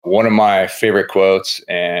One of my favorite quotes,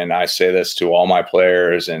 and I say this to all my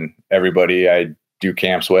players and everybody I do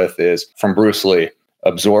camps with, is from Bruce Lee: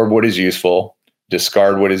 absorb what is useful,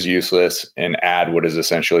 discard what is useless, and add what is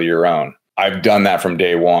essentially your own. I've done that from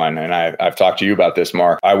day one, and I've talked to you about this,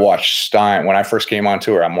 Mark. I watched Stein. When I first came on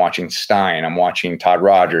tour, I'm watching Stein. I'm watching Todd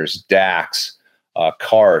Rogers, Dax,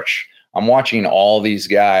 Karch. I'm watching all these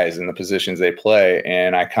guys in the positions they play,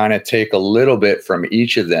 and I kind of take a little bit from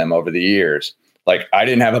each of them over the years. Like, I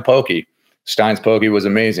didn't have a pokey. Stein's pokey was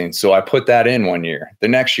amazing, so I put that in one year. The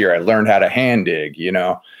next year, I learned how to hand dig,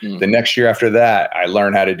 The next year after that, I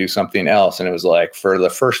learned how to do something else. And it was like, for the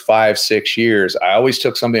first 5-6 years, I always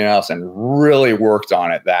took something else and really worked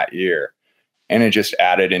on it that year. And it just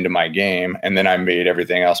added into my game. And then I made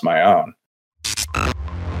everything else my own.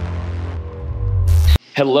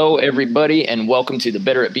 Hello, everybody, and welcome to the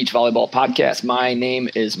Better at Beach Volleyball podcast. My name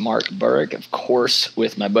is Mark Burrick, of course,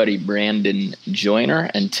 with my buddy Brandon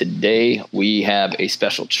Joyner. And today we have a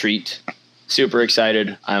special treat. Super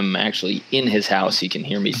excited. I'm actually in his house. He can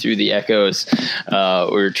hear me through the echoes.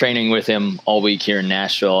 We're training with him all week here in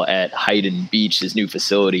Nashville at Hyden Beach, his new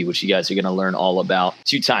facility, which you guys are going to learn all about.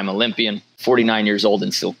 Two-time Olympian, 49 years old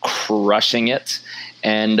and still crushing it.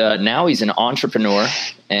 And now he's an entrepreneur,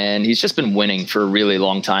 and he's just been winning for a really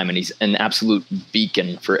long time. And he's an absolute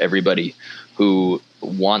beacon for everybody who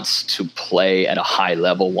wants to play at a high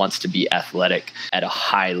level, wants to be athletic at a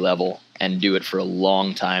high level, and do it for a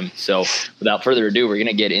long time. So without further ado, we're going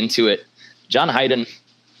to get into it. John Hyden,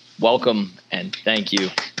 welcome and thank you.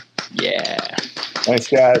 Yeah. Thanks,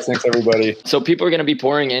 guys. Thanks, everybody. So people are going to be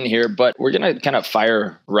pouring in here, but we're going to kind of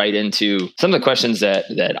fire right into some of the questions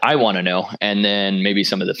that I want to know, and then maybe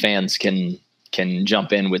some of the fans can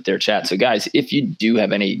jump in with their chat. So guys, if you do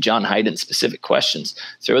have any John Hyden specific questions,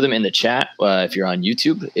 throw them in the chat. If you're on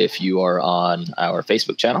YouTube, if you are on our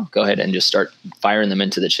Facebook channel, go ahead and just start firing them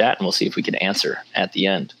into the chat, and we'll see if we can answer at the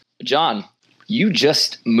end. John, you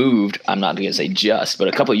just moved, I'm not going to say just, but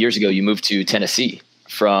a couple of years ago, you moved to Tennessee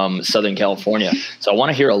from Southern California. So I want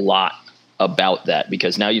to hear a lot about that,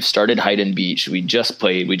 because now you've started Hyden Beach. We just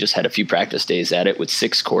had a few practice days at it with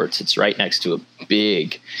 6 courts. It's right next to a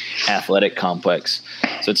big athletic complex.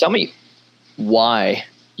 So tell me why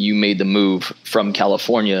you made the move from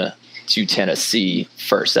California to Tennessee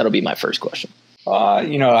first. That'll be my first question.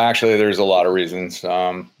 Actually there's a lot of reasons.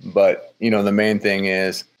 But the main thing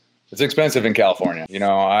is, it's expensive in California.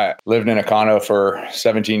 I lived in a condo for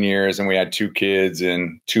 17 years, and we had 2 kids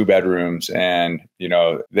and 2 bedrooms, and,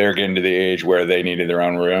 they're getting to the age where they needed their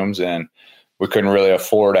own rooms, and we couldn't really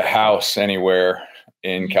afford a house anywhere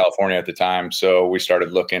in California at the time. So we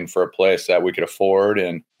started looking for a place that we could afford,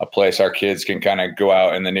 and a place our kids can kind of go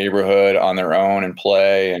out in the neighborhood on their own and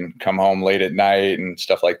play and come home late at night and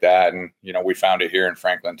stuff like that. And, we found it here in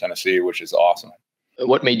Franklin, Tennessee, which is awesome.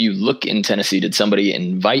 What made you look in Tennessee? Did somebody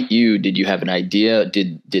invite you? Did you have an idea?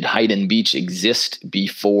 Did Hyden Beach exist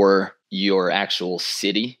before your actual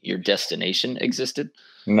city, your destination existed?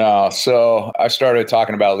 No. So I started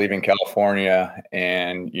talking about leaving California,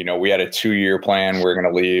 and, we had a 2-year plan. We were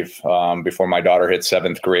going to leave before my daughter hit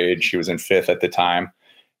 7th grade. She was in 5th at the time.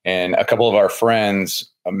 And a couple of our friends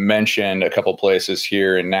mentioned a couple places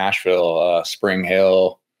here in Nashville, Spring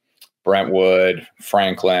Hill, Brentwood,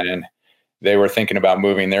 Franklin. They were thinking about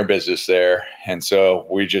moving their business there. And so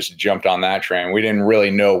we just jumped on that train. We didn't really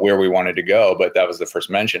know where we wanted to go, but that was the first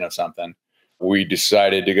mention of something. We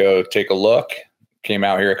decided to go take a look, came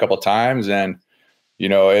out here a couple of times. And,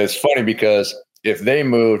 it's funny because if they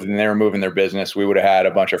moved and they were moving their business, we would have had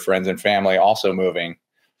a bunch of friends and family also moving.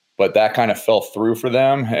 But that kind of fell through for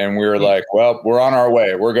them. And we were like, well, we're on our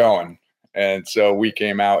way. We're going. And so we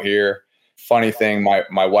came out here. Funny thing,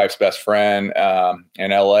 my wife's best friend in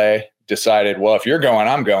LA decided, well, if you're going,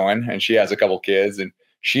 I'm going. And she has a couple kids, and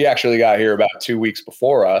she actually got here about 2 weeks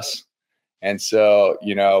before us. And so,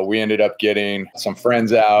 we ended up getting some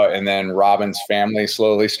friends out, and then Robin's family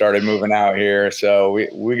slowly started moving out here. So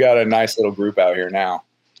we got a nice little group out here now.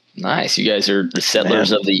 Nice. You guys are the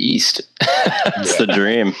settlers of the East. It's the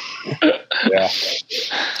dream. Yeah.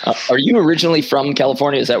 Are you originally from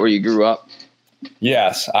California? Is that where you grew up?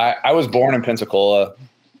 Yes. I was born in Pensacola.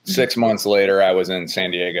 6 months later, I was in San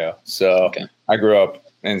Diego. So okay. I grew up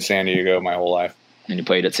in San Diego my whole life. And you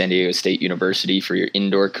played at San Diego State University for your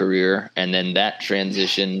indoor career. And then that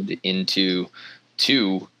transitioned into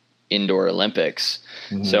 2 indoor Olympics.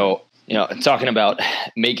 Mm-hmm. So, talking about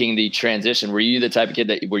making the transition, were you the type of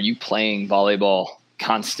kid were you playing volleyball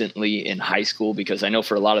constantly in high school? Because I know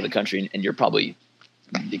for a lot of the country, and you're probably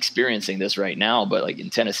experiencing this right now, but like in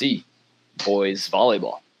Tennessee, boys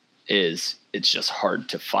volleyball it's just hard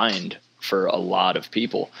to find for a lot of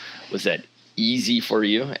people. Was that easy for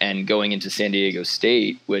you, and going into San Diego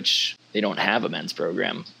State, which they don't have a men's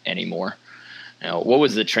program anymore. What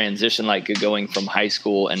was the transition like going from high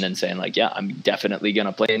school and then saying like, yeah, I'm definitely going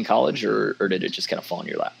to play in college, or did it just kind of fall in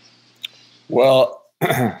your lap? Well,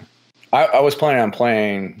 I was planning on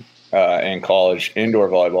playing in college indoor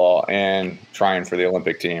volleyball and trying for the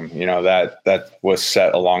Olympic team. That was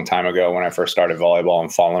set a long time ago when I first started volleyball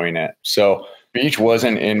and following it. So beach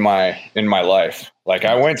wasn't in my life. Like,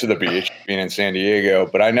 I went to the beach being in San Diego,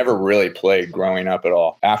 but I never really played growing up at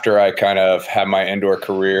all. After I kind of had my indoor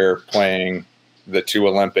career playing the 2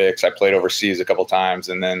 Olympics, I played overseas a couple times.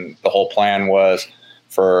 And then the whole plan was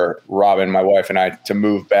for Robin, my wife, and I to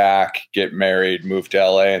move back, get married, move to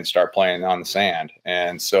LA, and start playing on the sand.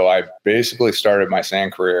 And so I basically started my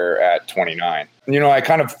sand career at 29. I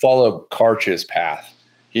kind of followed Karch's path.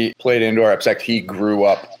 He played indoor. In fact, he grew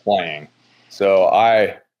up playing. So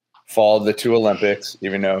I followed the 2 Olympics,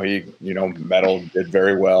 even though he, medaled, did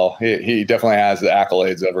very well. He definitely has the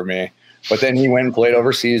accolades over me. But then he went and played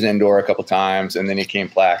overseas indoor a couple times, and then he came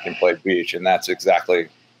back and played beach. And that's exactly,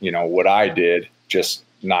 what I did, just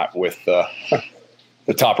not with the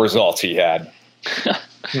top results he had.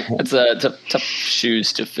 It's a tough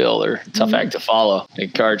shoes to fill, or tough act to follow,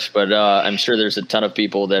 Karch. But I'm sure there's a ton of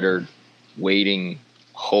people that are waiting,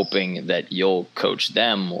 hoping that you'll coach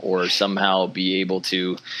them or somehow be able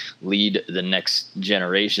to lead the next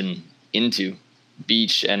generation into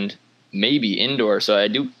beach and maybe indoor. So I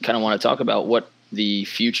do kind of want to talk about what the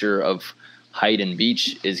future of Hyden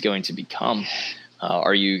Beach is going to become.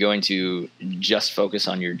 Are you going to just focus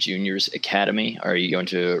on your juniors academy? Are you going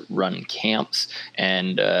to run camps?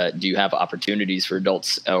 And do you have opportunities for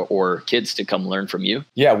adults or kids to come learn from you?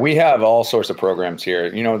 Yeah, we have all sorts of programs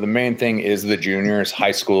here. The main thing is the juniors,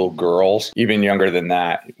 high school girls, even younger than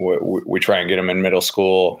that. We try and get them in middle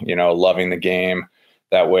school, loving the game.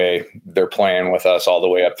 That way they're playing with us all the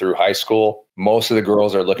way up through high school. Most of the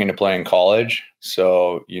girls are looking to play in college.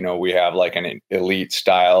 So, we have like an elite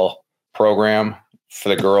style program for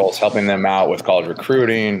the girls, helping them out with college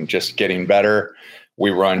recruiting, just getting better. We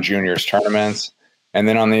run juniors tournaments. And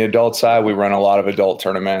then on the adult side, we run a lot of adult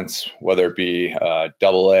tournaments, whether it be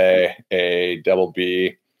AA, A, double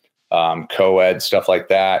B, co-ed, stuff like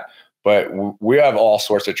that. But we have all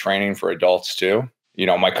sorts of training for adults too.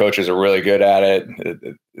 My coaches are really good at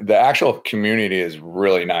it. The actual community is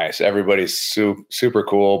really nice. Everybody's super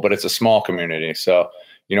cool, but it's a small community. So,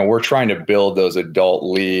 we're trying to build those adult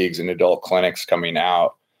leagues and adult clinics coming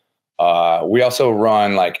out. We also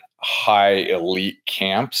run like high elite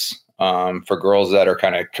camps for girls that are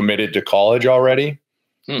kind of committed to college already.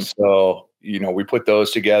 So, we put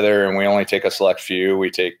those together, and we only take a select few. We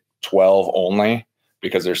take 12 only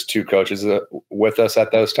because there's 2 coaches with us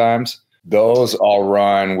at those times. Those all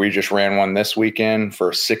run. We just ran one this weekend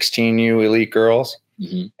for 16U elite girls.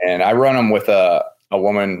 Mm-hmm. And I run them with a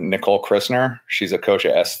woman, Nicole Christner. She's a coach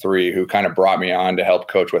at S3 who kind of brought me on to help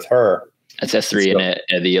coach with her. That's S3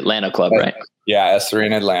 in the Atlanta club, right? Yeah, S3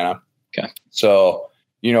 in Atlanta. Okay. So,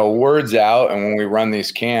 word's out. And when we run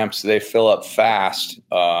these camps, they fill up fast.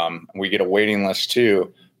 We get a waiting list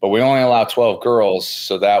too, but we only allow 12 girls.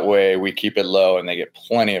 So that way we keep it low and they get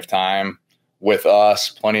plenty of time with us,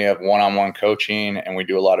 plenty of one-on-one coaching, and we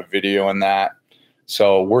do a lot of video in that.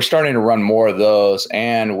 So we're starting to run more of those,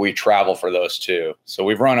 and we travel for those too. So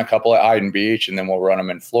we've run a couple at Hyden Beach, and then we'll run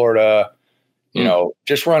them in Florida,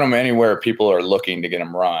 just run them anywhere people are looking to get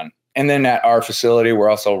them run. And then at our facility,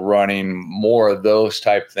 we're also running more of those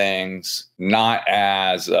type things, not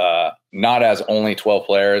as only 12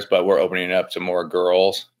 players, but we're opening it up to more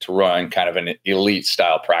girls to run kind of an elite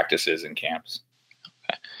style practices and camps.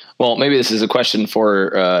 Well, maybe this is a question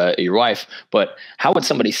for your wife, but how would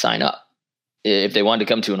somebody sign up if they wanted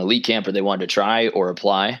to come to an elite camp or they wanted to try or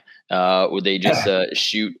apply? Would they just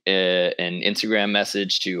shoot an Instagram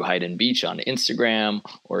message to Hyden Beach on Instagram,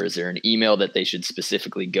 or is there an email that they should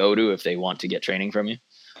specifically go to if they want to get training from you?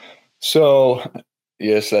 So,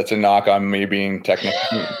 yes, that's a knock on me being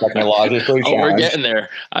technologically challenged. We're getting there.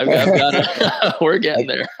 We're getting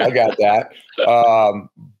there. I got that.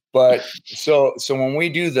 But so when we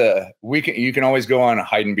do you can always go on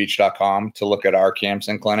hydenbeach.com to look at our camps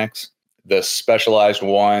and clinics. The specialized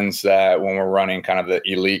ones that when we're running kind of the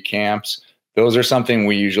elite camps, those are something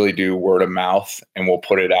we usually do word of mouth, and we'll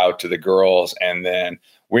put it out to the girls. And then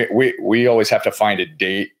we always have to find a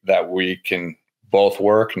date that we can both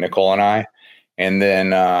work, Nicole and I, and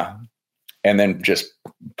then just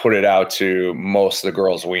put it out to most of the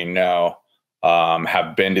girls we know.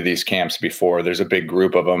 Have been to these camps before. There's a big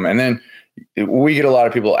group of them. And then we get a lot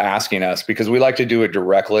of people asking us because we like to do it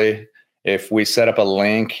directly. If we set up a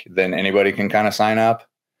link, then anybody can kind of sign up.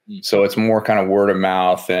 So it's more kind of word of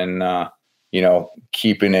mouth and,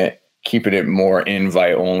 keeping it more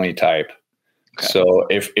invite only type. Okay. So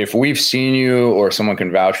if we've seen you or someone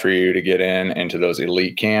can vouch for you to get into those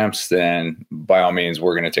elite camps, then by all means,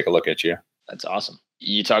 we're going to take a look at you. That's awesome.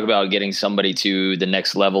 You talk about getting somebody to the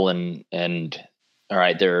next level and all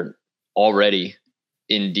right, they're already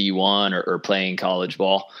in D1 or playing college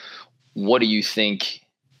ball. What do you think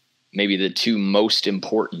maybe the two most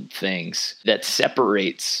important things that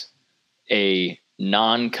separates a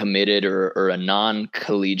non-committed or a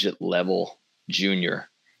non-collegiate level junior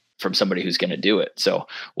from somebody who's going to do it? So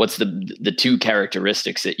what's the two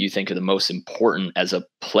characteristics that you think are the most important as a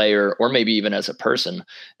player or maybe even as a person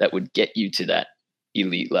that would get you to that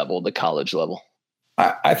elite level, the college level?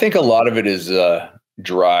 I think a lot of it is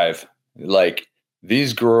drive. Like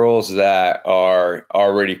these girls that are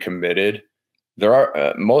already committed, there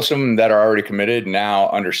are most of them that are already committed now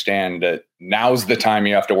understand that now's the time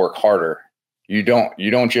you have to work harder. You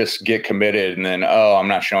don't just get committed and then, I'm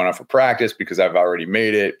not showing up for practice because I've already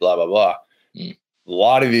made it, blah, blah, blah. A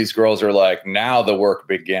lot of these girls are like, now the work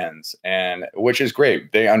begins, and which is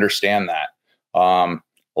great. They understand that. A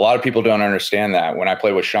lot of people don't understand that. When I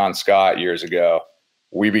played with Sean Scott years ago,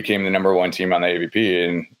 we became the number one team on the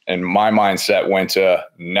AVP, and my mindset went to,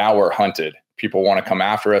 now we're hunted. People want to come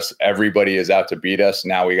after us. Everybody is out to beat us.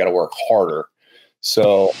 Now we got to work harder.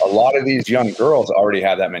 So a lot of these young girls already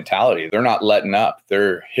have that mentality. They're not letting up.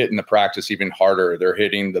 They're hitting the practice even harder. They're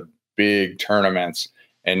hitting the big tournaments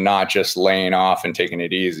and not just laying off and taking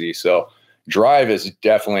it easy. So drive is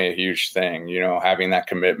definitely a huge thing, having that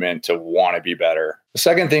commitment to want to be better. The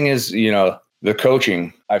second thing is, the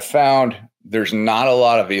coaching. I found there's not a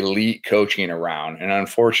lot of elite coaching around. And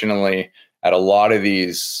unfortunately, at a lot of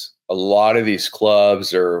these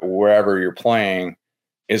clubs or wherever you're playing,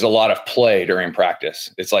 is a lot of play during practice.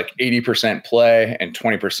 It's like 80% play and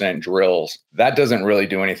 20% drills. That doesn't really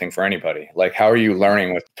do anything for anybody. Like, how are you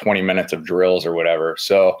learning with 20 minutes of drills or whatever?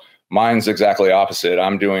 So mine's exactly opposite.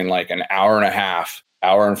 I'm doing like an hour and a half,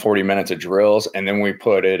 hour and 40 minutes of drills, and then we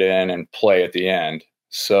put it in and play at the end.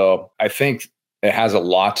 So I think it has a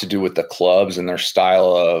lot to do with the clubs and their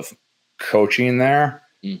style of coaching there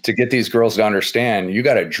to get these girls to understand you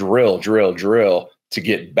got to drill to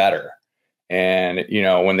get better. And,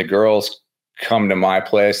 when the girls come to my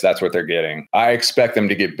place, that's what they're getting. I expect them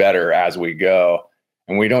to get better as we go.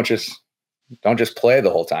 And we don't just play the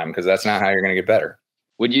whole time, because that's not how you're going to get better.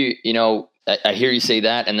 Would you, I hear you say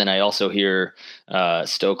that. And then I also hear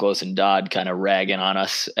Stoklos and Dodd kind of ragging on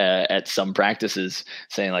us at some practices,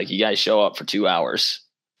 saying like, you guys show up for 2 hours.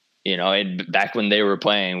 And back when they were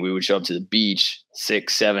playing, we would show up to the beach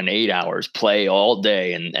 6, 7, 8 hours, play all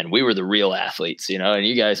day. And we were the real athletes, and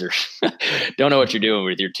you guys are don't know what you're doing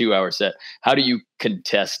with your 2 hour set. How do you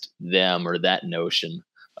contest them or that notion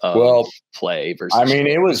of play versus? I mean,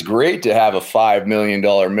 it was great to have a $5 million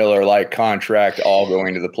Miller Lite contract all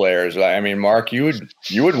going to the players. I mean, Mark, you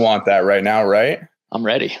would want that right now, right? I'm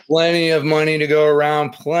ready. Plenty of money to go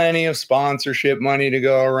around, plenty of sponsorship money to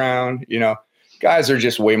go around, Guys are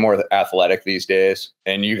just way more athletic these days,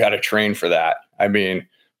 and you got to train for that. I mean,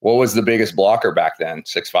 what was the biggest blocker back then?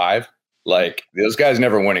 6'5"? Like, those guys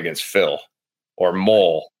never went against Phil or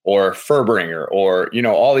Mole or Furbringer or,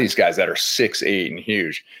 all these guys that are 6'8" and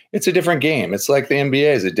huge. It's a different game. It's like the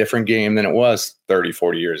NBA is a different game than it was 30,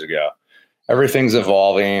 40 years ago. Everything's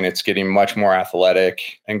evolving. It's getting much more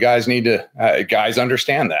athletic, and guys guys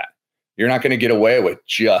understand that. You're not going to get away with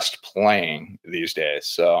just playing these days.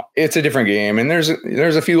 So it's a different game. And there's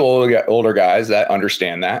a few older guys that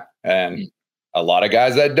understand that, and a lot of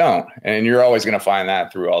guys that don't. And you're always going to find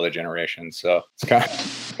that through all the generations. So it's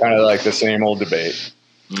kind of like the same old debate.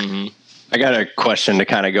 Mm-hmm. I got a question to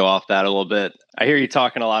kind of go off that a little bit. I hear you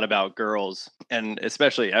talking a lot about girls, and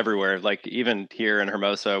especially everywhere, like even here in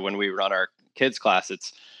Hermosa, when we run our kids class,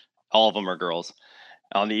 it's all of them are girls.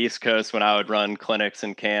 On the East Coast, when I would run clinics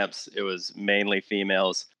and camps, it was mainly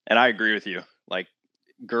females. And I agree with you. Like,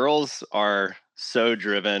 girls are so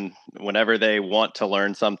driven. Whenever they want to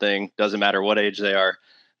learn something, doesn't matter what age they are,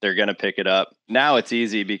 they're going to pick it up. Now it's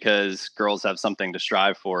easy because girls have something to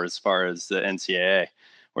strive for as far as the NCAA,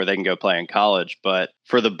 where they can go play in college. But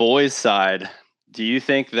for the boys' side, do you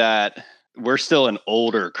think that we're still an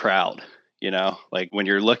older crowd? Like when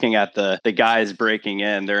you're looking at the guys breaking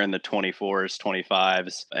in, they're in the 24s,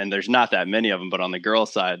 25s, and there's not that many of them. But on the girl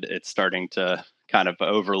side, it's starting to kind of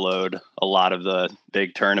overload a lot of the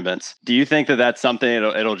big tournaments. Do you think that that's something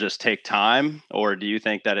it'll just take time, or do you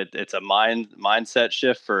think that it's a mindset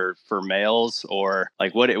shift for males, or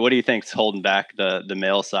like what do you think's holding back the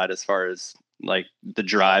male side as far as like the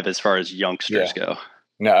drive as far as youngsters go?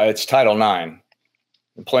 No, it's Title IX.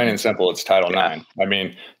 Plain and simple, it's Title IX. I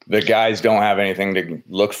mean, the guys don't have anything to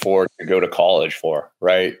look for to go to college for,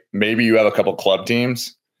 right? Maybe you have a couple club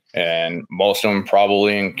teams, and most of them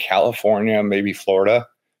probably in California, maybe Florida.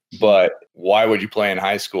 But why would you play in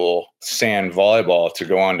high school sand volleyball to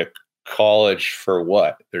go on to college for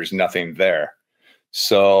what? There's nothing there.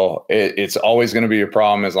 So it's always going to be a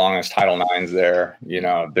problem as long as Title IX's there.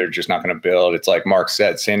 They're just not going to build. It's like Mark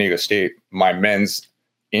said, San Diego State, my men's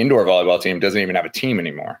indoor volleyball team doesn't even have a team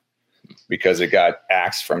anymore because it got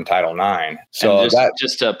axed from Title IX. So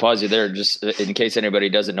just to pause you there, just in case anybody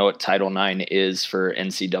doesn't know what Title IX is for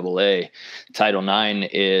NCAA, Title IX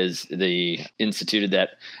is the instituted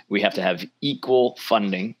that we have to have equal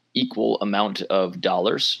funding, equal amount of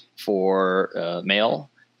dollars for male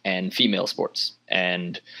and female sports.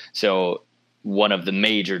 And so one of the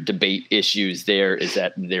major debate issues there is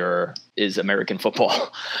that there is American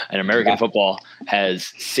football, and American football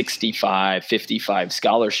has 65, 55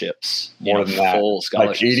 scholarships, more than that, full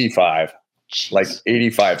scholarships. Like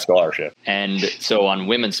 85 scholarships. And so on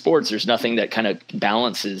women's sports, there's nothing that kind of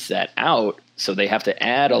balances that out. So they have to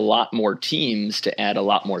add a lot more teams to add a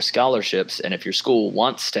lot more scholarships. And if your school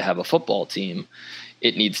wants to have a football team,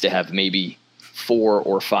 it needs to have maybe 4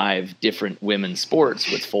 or 5 different women's sports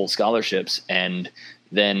with full scholarships, and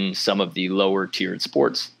then some of the lower tiered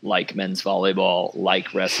sports like men's volleyball,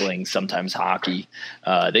 like wrestling, sometimes hockey,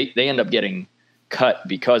 they end up getting cut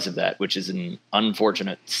because of that, which is an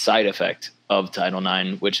unfortunate side effect of Title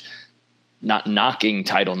IX, which, not knocking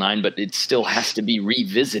Title IX, but it still has to be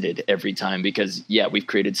revisited every time because, we've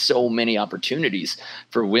created so many opportunities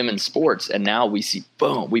for women's sports, and now we see,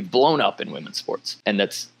 boom, we've blown up in women's sports, and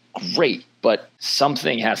that's great, but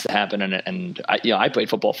something has to happen. And I played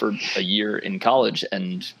football for a year in college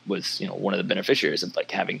and was, one of the beneficiaries of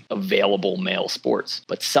like having available male sports.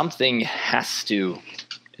 But something has to,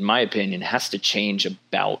 in my opinion, has to change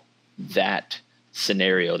about that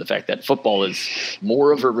scenario. The fact that football is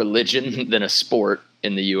more of a religion than a sport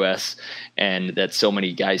in the U.S. and that so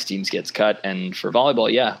many guys' teams gets cut. And for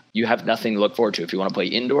volleyball, you have nothing to look forward to. If you want to play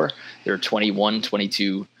indoor, there are 21,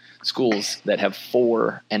 22 schools that have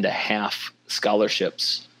 4.5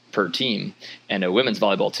 scholarships per team, and a women's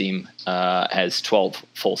volleyball team has 12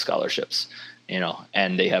 full scholarships,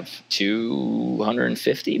 and they have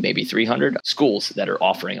 250, maybe 300 schools that are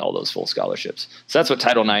offering all those full scholarships. So that's what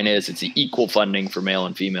Title IX is. It's the equal funding for male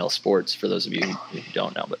and female sports, for those of you who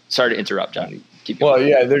don't know. But sorry to interrupt, John. Keep going.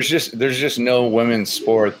 Well, there's just no women's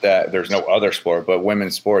sport there's no other sport, but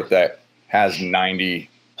women's sport that has 90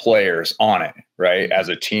 players on it, right, as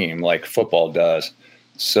a team like football does.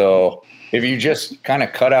 So if you just kind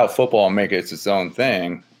of cut out football and make it its own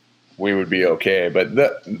thing, we would be okay. But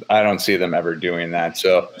I don't see them ever doing that.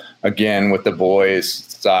 So again, with the boys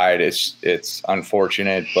side, it's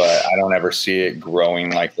unfortunate, but I don't ever see it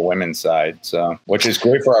growing like the women's side. So, which is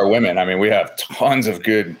great for our women. I mean, we have tons of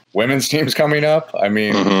good women's teams coming up. I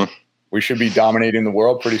mean, we should be dominating the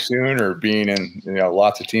world pretty soon, or being in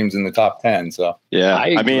lots of teams in the top 10. So I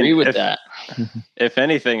agree with that. If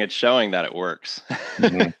anything, it's showing that it works.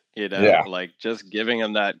 Like just giving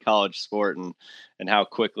them that college sport and how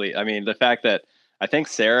quickly. I mean, the fact that I think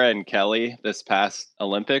Sarah and Kelly this past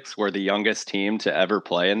Olympics were the youngest team to ever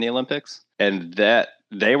play in the Olympics, and that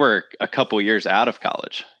they were a couple years out of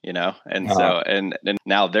college, and so and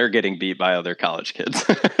now they're getting beat by other college kids,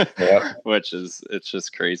 which is, it's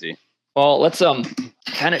just crazy. Well, let's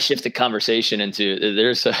kind of shift the conversation into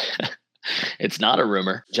it's not a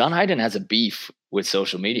rumor. John Hyden has a beef with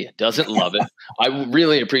social media, doesn't love it. I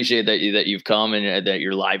really appreciate that you've come and that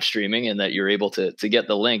you're live streaming and that you're able to get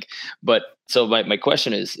the link. But so my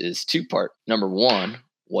question is 2-part. Number 1,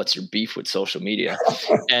 what's your beef with social media?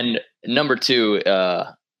 And number 2,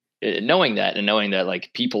 knowing that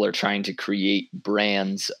like people are trying to create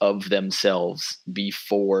brands of themselves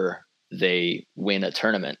before they win a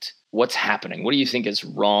tournament. What's happening? What do you think is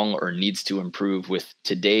wrong or needs to improve with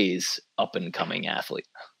today's up and coming athlete?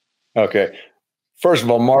 Okay. First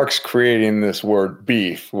of all, Mark's creating this word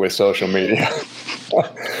beef with social media.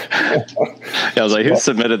 I was like, who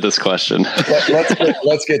submitted this question?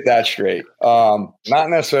 let's get that straight. Not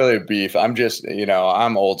necessarily a beef. I'm just,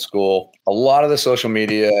 I'm old school. A lot of the social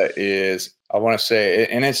media is, I want to say,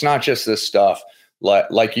 and it's not just this stuff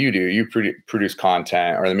like you do. You produce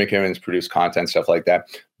content, or the McKimmons produce content, stuff like that.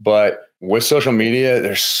 But with social media,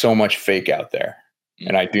 there's so much fake out there.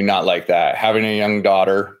 And I do not like that. Having a young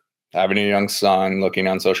daughter, having a young son, looking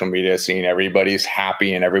on social media, seeing everybody's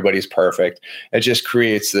happy and everybody's perfect, it just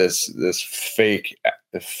creates this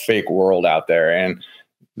fake world out there. And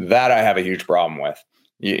that I have a huge problem with.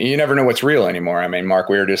 you never know what's real anymore. I mean, Mark,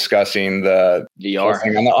 we were discussing the VR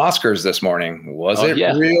thing on the Oscars this morning. Was it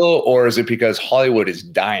yeah. real, or is it because Hollywood is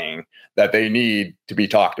dying that they need to be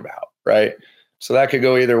talked about? Right. So that could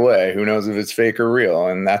go either way. Who knows if it's fake or real?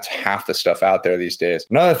 And that's half the stuff out there these days.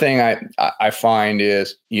 Another thing I find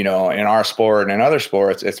is, in our sport and in other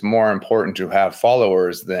sports, it's more important to have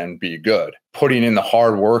followers than be good. Putting in the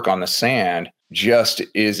hard work on the sand just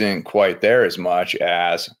isn't quite there as much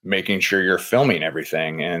as making sure you're filming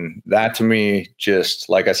everything. And that, to me, just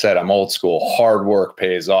like I said, I'm old school. Hard work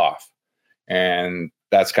pays off. And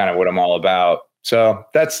that's kind of what I'm all about. So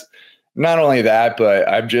that's not only that, but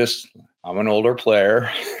I'm an older player.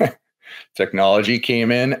 Technology came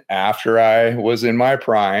in after I was in my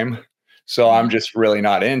prime. So I'm just really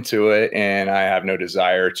not into it, and I have no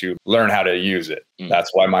desire to learn how to use it. That's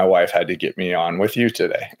why my wife had to get me on with you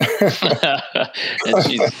today.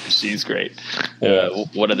 And she's great.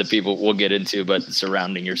 One of the people we'll get into, but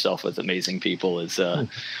surrounding yourself with amazing people is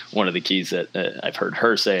one of the keys that I've heard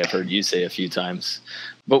her say, I've heard you say a few times.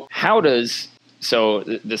 But so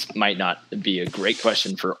this might not be a great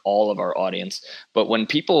question for all of our audience, but when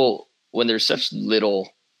there's such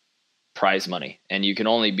little prize money and you can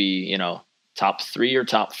only be, top 3 or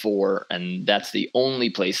top 4, and that's the only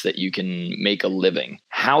place that you can make a living,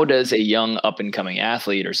 how does a young up and coming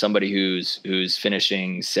athlete or somebody who's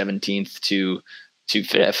finishing 17th to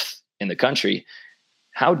 5th in the country,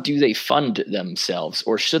 how do they fund themselves,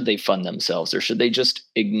 or should they fund themselves, or should they just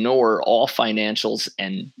ignore all financials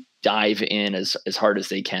and dive in as hard as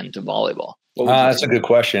they can to volleyball? That's a good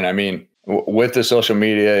question. I mean, with the social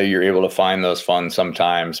media, you're able to find those funds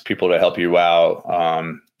sometimes, people to help you out.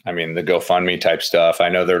 The GoFundMe type stuff. I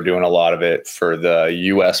know they're doing a lot of it for the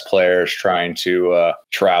U.S. players trying to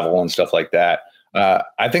travel and stuff like that.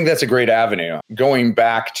 I think that's a great avenue. Going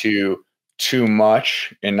back to too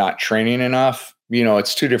much and not training enough,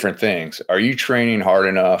 it's two different things. Are you training hard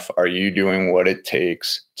enough? Are you doing what it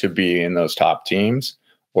takes to be in those top teams?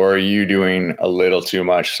 Or are you doing a little too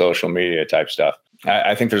much social media type stuff?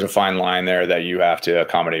 I think there's a fine line there that you have to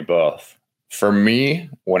accommodate both. For me,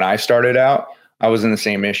 when I started out, I was in the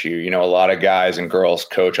same issue. A lot of guys and girls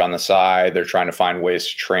coach on the side. They're trying to find ways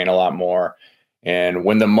to train a lot more. And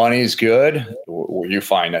when the money's good, you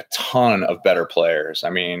find a ton of better players. I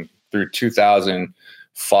mean, through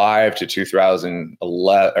 2005 to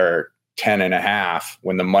 2011 or 10 and a half,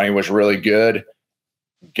 when the money was really good,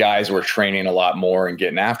 guys were training a lot more and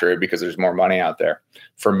getting after it because there's more money out there.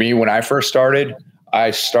 For me, when I first started,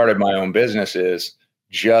 I started my own businesses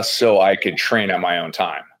just so I could train at my own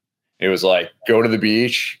time. It was like, go to the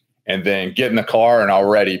beach and then get in the car, and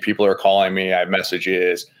already people are calling me. I have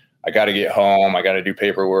messages. I got to get home. I got to do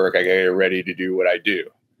paperwork. I got to get ready to do what I do.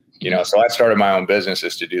 So I started my own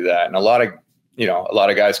businesses to do that. And a lot of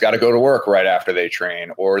guys got to go to work right after they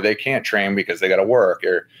train, or they can't train because they got to work,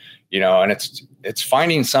 or, and it's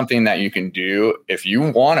finding something that you can do. If you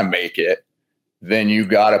want to make it, then you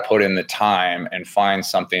got to put in the time and find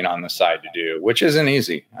something on the side to do, which isn't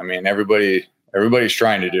easy. I mean, everybody's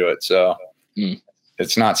trying to do it. So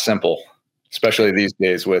it's not simple, especially these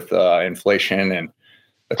days with inflation and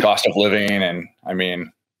the cost of living. And I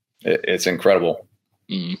mean, it's incredible.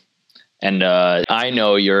 And I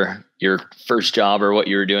know your first job, or what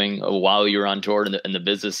you were doing while you were on tour in the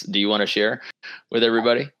business. Do you want to share with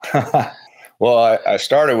everybody? Well, I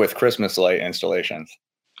started with Christmas light installations.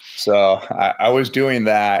 So I was doing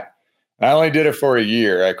that. I only did it for a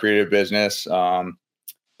year. I created a business,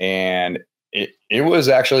 and it was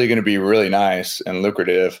actually going to be really nice and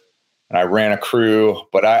lucrative. And I ran a crew,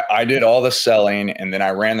 but I did all the selling, and then I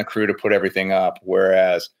ran the crew to put everything up.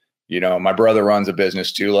 Whereas, my brother runs a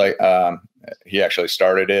business too. Like, he actually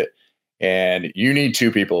started it, and you need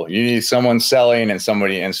two people. You need someone selling and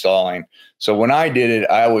somebody installing. So when I did it,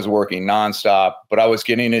 I was working nonstop, but I was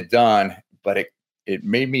getting it done, but it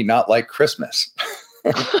made me not like Christmas.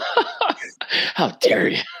 How dare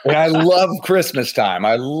you? And I love Christmas time.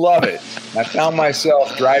 I love it. I found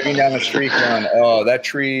myself driving down the street going, oh, that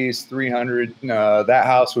tree's 300. That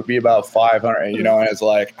house would be about 500, and it's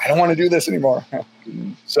like, I don't want to do this anymore.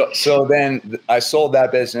 So then I sold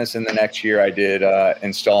that business. And the next year I did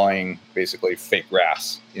installing basically fake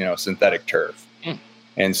grass, synthetic turf.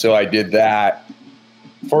 And so I did that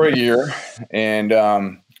for a year.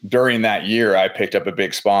 And during that year, I picked up a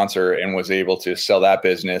big sponsor and was able to sell that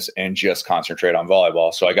business and just concentrate on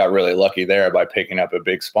volleyball. So I got really lucky there by picking up a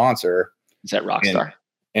big sponsor. Is that Rockstar?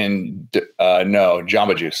 And no,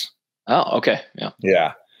 Jamba Juice. Oh, okay. Yeah.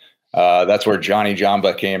 Yeah. That's where Johnny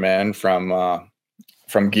Jamba came in from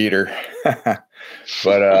Geeter.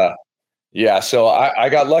 But Yeah, so I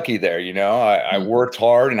got lucky there. I worked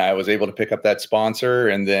hard and I was able to pick up that sponsor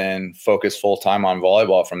and then focus full time on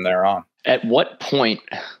volleyball from there on. At what point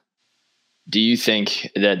do you think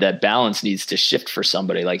that balance needs to shift for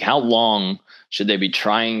somebody? Like, how long should they be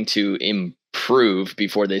trying to improve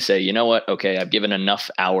before they say, you know what, okay, I've given enough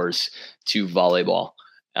hours to volleyball,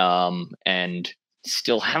 and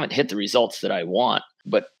still haven't hit the results that I want?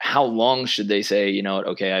 But how long should they say, you know what,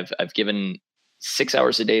 okay, I've given 6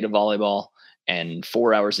 hours a day to volleyball and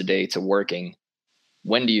 4 hours a day to working?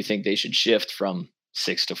 When do you think they should shift from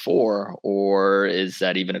 6 to 4, or is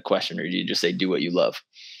that even a question, or do you just say do what you love?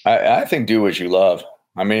 I think do what you love.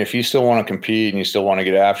 I mean, if you still want to compete and you still want to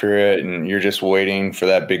get after it and you're just waiting for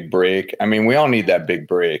that big break, I mean, we all need that big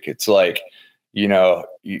break. It's like,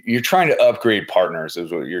 you're trying to upgrade partners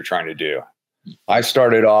is what you're trying to do. I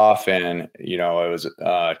started off and, it was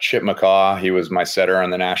Chip McCaw. He was my setter on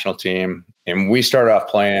the national team. And we started off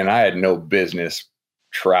playing. I had no business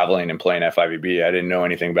traveling and playing FIVB. I didn't know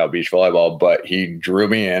anything about beach volleyball, but he drew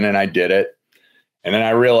me in and I did it. And then I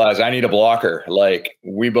realized I need a blocker. Like,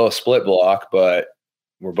 we both split block, but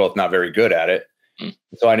we're both not very good at it.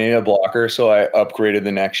 So I needed a blocker. So I upgraded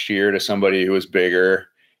the next year to somebody who was bigger.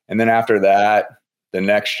 And then after that, the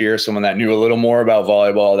next year, someone that knew a little more about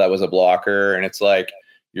volleyball that was a blocker. And it's like,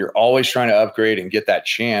 you're always trying to upgrade and get that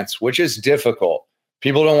chance, which is difficult.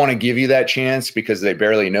 People don't want to give you that chance because they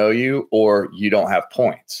barely know you or you don't have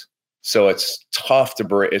points. So it's tough to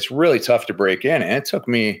break. It's really tough to break in. And it took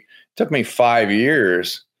me 5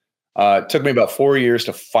 years. It took me about 4 years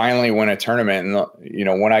to finally win a tournament. And,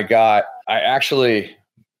 when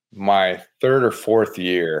my third or fourth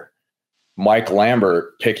year, Mike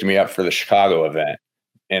Lambert picked me up for the Chicago event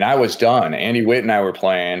and I was done. Andy Witt and I were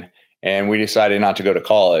playing and we decided not to go to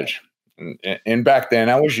college. And back then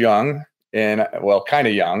I was young and kind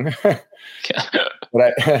of young,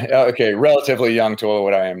 but relatively young to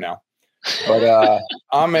what I am now. But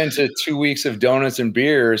I'm into 2 weeks of donuts and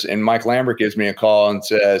beers, and Mike Lambert gives me a call and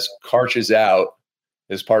says, Karch is out,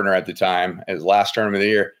 his partner at the time, his last tournament of the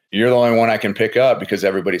year. You're the only one I can pick up because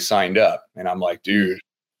everybody signed up. And I'm like, dude,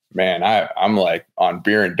 man, I'm like on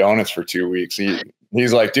beer and donuts for 2 weeks.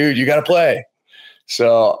 He's like, dude, you got to play.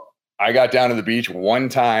 So I got down to the beach one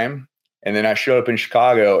time, and then I showed up in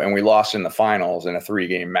Chicago, and we lost in the finals in a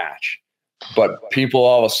 3-game match. But people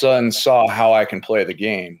all of a sudden saw how I can play the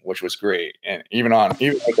game, which was great. And even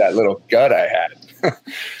with that little gut I had.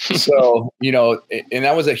 So, and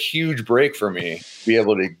that was a huge break for me to be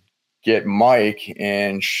able to get Mike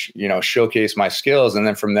and, showcase my skills. And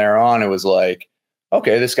then from there on, it was like,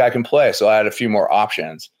 okay, this guy can play. So I had a few more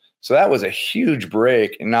options. So that was a huge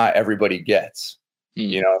break, and not everybody gets,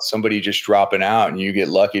 somebody just dropping out and you get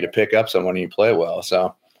lucky to pick up someone and you play well.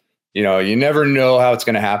 So, you never know how it's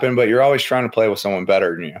going to happen, but you're always trying to play with someone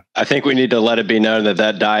better than you. I think we need to let it be known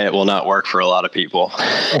that diet will not work for a lot of people.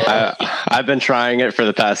 I've been trying it for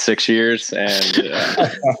the past 6 years, and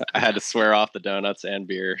I had to swear off the donuts and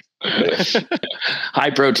beer.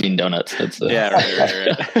 High protein donuts. Yeah,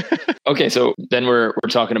 right. Okay, so then we're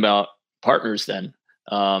talking about partners. Then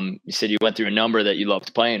you said you went through a number that you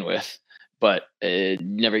loved playing with, but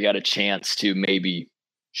never got a chance to maybe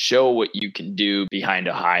show what you can do behind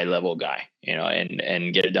a high level guy,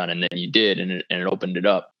 and get it done. And then you did, and it opened it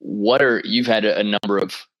up. You've had a number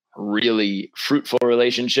of really fruitful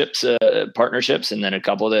relationships, partnerships, and then a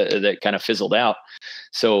couple that kind of fizzled out.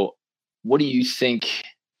 So what do you think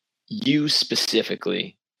you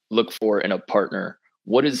specifically look for in a partner?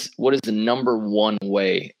 What is the number one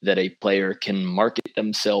way that a player can market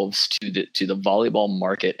themselves to the volleyball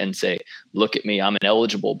market and say, look at me, I'm an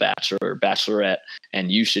eligible bachelor or bachelorette,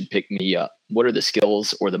 and you should pick me up? What are the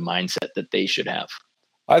skills or the mindset that they should have?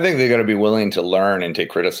 I think they got to be willing to learn and take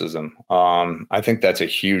criticism. I think that's a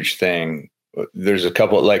huge thing. There's a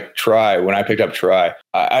couple like Try. When I picked up Try,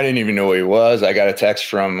 I didn't even know who he was. I got a text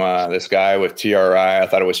from this guy with TRI. I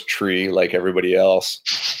thought it was Tree, like everybody else.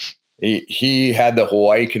 He had the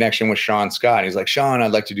Hawaii connection with Sean Scott. He's like, Sean,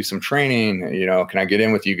 I'd like to do some training. Can I get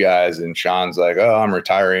in with you guys? And Sean's like, oh, I'm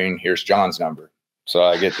retiring. Here's John's number. So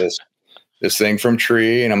I get this thing from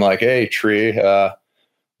Tree, and I'm like, hey, Tree,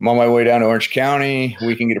 I'm on my way down to Orange County.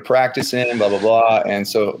 We can get a practice in, blah, blah, blah. And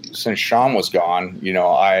so since Sean was gone,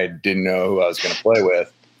 I didn't know who I was going to play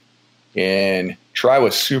with. And Try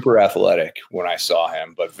was super athletic when I saw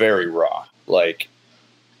him, but very raw. Like,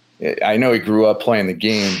 I know he grew up playing the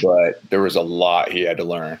game, but there was a lot he had to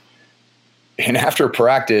learn. And after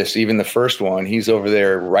practice, even the first one, he's over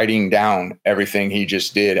there writing down everything he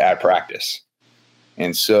just did at practice.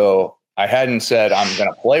 And so I hadn't said, I'm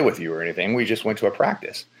going to play with you or anything. We just went to a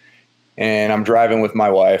practice. And I'm driving with my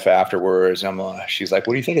wife afterwards. She's like,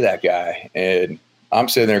 "What do you think of that guy?" And I'm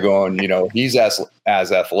sitting there going, he's as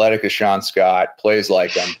athletic as Sean Scott, plays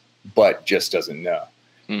like him, but just doesn't know.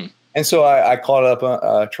 And so I called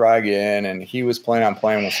up try again, and he was planning on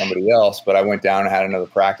playing with somebody else, but I went down and had another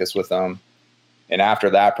practice with him. And after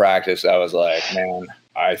that practice, I was like, man,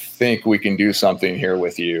 I think we can do something here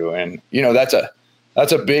with you. And,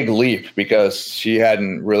 that's a big leap because he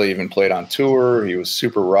hadn't really even played on tour. He was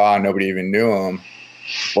super raw. Nobody even knew him,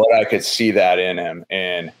 but I could see that in him.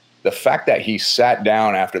 And the fact that he sat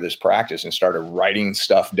down after this practice and started writing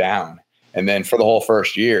stuff down. And then for the whole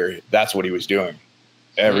first year, that's what he was doing.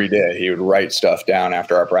 Every day he would write stuff down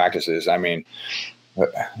after our practices. I mean,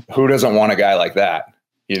 who doesn't want a guy like that,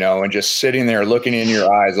 and just sitting there looking in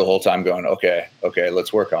your eyes the whole time going, okay,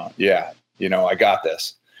 let's work on it. Yeah. I got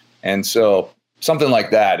this. And so something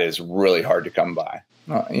like that is really hard to come by.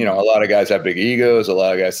 A lot of guys have big egos. A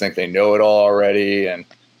lot of guys think they know it all already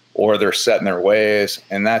or they're set in their ways.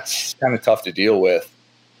 And that's kind of tough to deal with.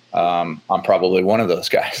 I'm probably one of those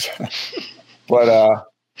guys, but,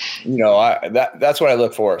 that's what I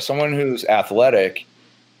look for. Someone who's athletic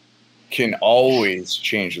can always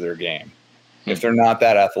change their game. If they're not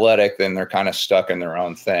that athletic, then they're kind of stuck in their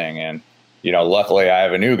own thing. And, luckily I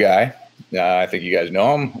have a new guy. I think you guys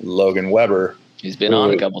know him, Logan Weber. He's been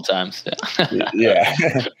on a couple times. Yeah.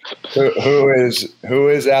 who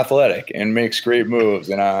is athletic and makes great moves.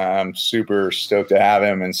 And I'm super stoked to have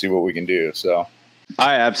him and see what we can do. So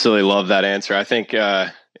I absolutely love that answer. I think,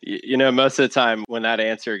 most of the time when that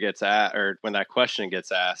answer gets asked or when that question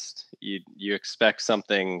gets asked, you expect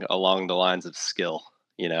something along the lines of skill,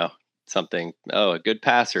 something, a good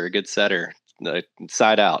passer, a good setter,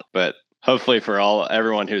 side out. But hopefully for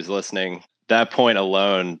everyone who's listening, that point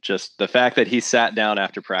alone, just the fact that he sat down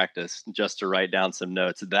after practice just to write down some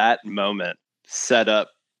notes, that moment set up,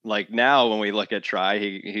 like now when we look at Tri,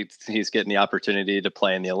 he's getting the opportunity to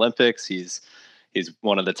play in the Olympics. He's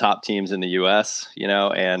one of the top teams in the US,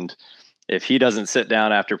 and if he doesn't sit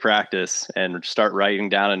down after practice and start writing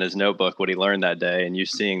down in his notebook what he learned that day, and you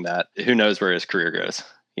seeing that, who knows where his career goes,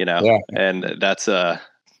 Yeah. And that's, I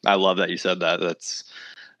love that you said that.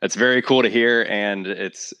 That's very cool to hear. And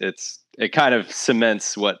it kind of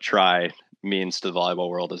cements what Tri means to the volleyball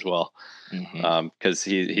world as well. Cause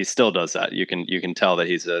he still does that. You can tell that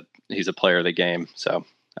he's a player of the game. So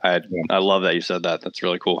I love that you said that. That's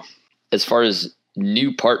really cool. As far as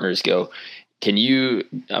new partners go,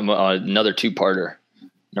 I'm another two-parter.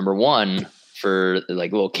 Number one, for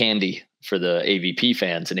like a little candy for the AVP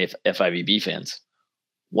fans and FIVB fans,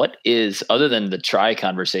 what is, other than the Tri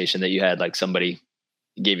conversation that you had, like somebody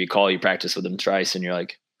gave you a call, you practice with them twice and you're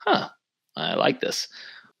like, I like this.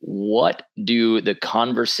 What do the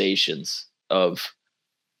conversations of,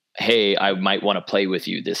 hey, I might want to play with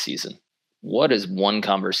you this season, what does one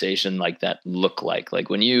conversation like that look like? Like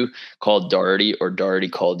when you called Doherty or Doherty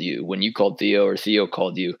called you, when you called Theo or Theo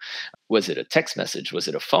called you, was it a text message? Was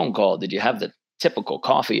it a phone call? Did you have the typical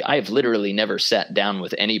coffee? I have literally never sat down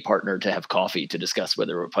with any partner to have coffee to discuss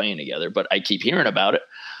whether we're playing together, but I keep hearing about it.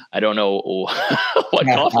 I don't know what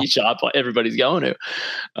coffee shop everybody's going to.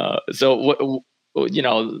 So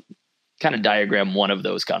kind of diagram one of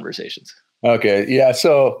those conversations. Okay. Yeah.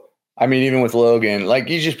 So, I mean, even with Logan, like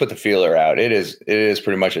you just put the feeler out. It is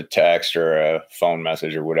pretty much a text or a phone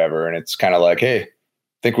message or whatever. And it's kind of like, hey,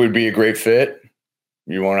 think we'd be a great fit.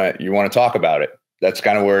 You want to talk about it. That's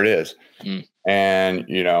kind of where it is. And,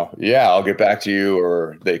 I'll get back to you,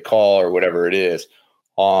 or they call or whatever it is.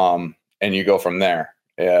 And you go from there.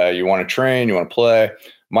 You want to train, you want to play.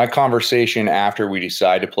 My conversation after we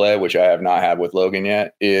decide to play, which I have not had with Logan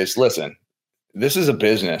yet, is listen, this is a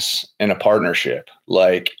business and a partnership.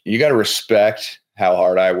 Like, you got to respect how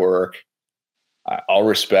hard I work. I'll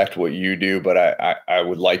respect what you do, but I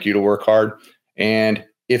would like you to work hard. And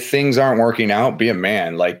if things aren't working out, be a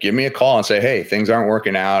man. Like, give me a call and say, hey, things aren't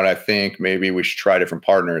working out. I think maybe we should try different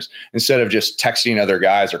partners, instead of just texting other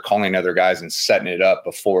guys or calling other guys and setting it up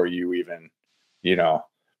before you even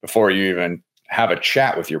have a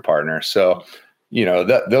chat with your partner. So,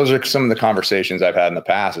 those are some of the conversations I've had in the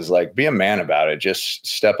past, is like, be a man about it. Just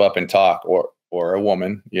step up and talk, or a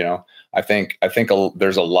woman, I think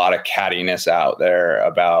there's a lot of cattiness out there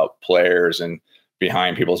about players and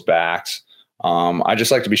behind people's backs. I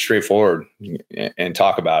just like to be straightforward and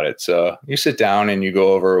talk about it. So you sit down and you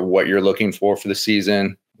go over what you're looking for the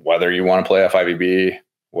season, whether you want to play FIVB,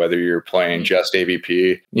 whether you're playing just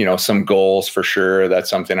AVP, some goals for sure. That's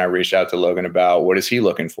something I reached out to Logan about. What is he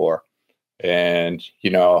looking for? And,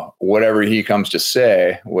 whatever he comes to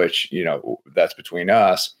say, which, that's between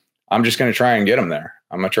us, I'm just going to try and get him there.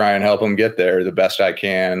 I'm going to try and help him get there the best I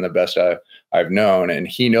can and the best I've known. And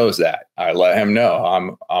he knows that. I let him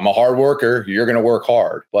know I'm a hard worker. You're going to work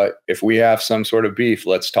hard. But if we have some sort of beef,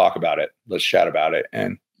 let's talk about it. Let's chat about it.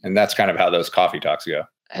 And that's kind of how those coffee talks go.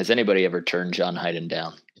 Has anybody ever turned John Hyden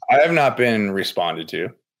down? I have not been responded to.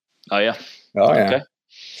 Oh, yeah. Oh, yeah. Okay.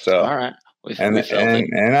 So, all right. And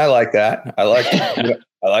I like that. I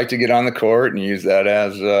like to get on the court and use that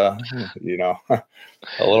as, a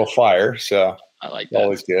little fire. So I like that.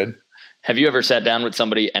 Always good. Have you ever sat down with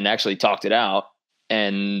somebody and actually talked it out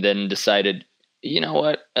and then decided, you know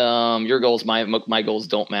what, your goals, my goals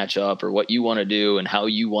don't match up, or what you want to do and how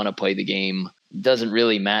you want to play the game doesn't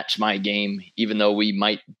really match my game, even though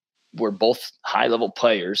we're both high level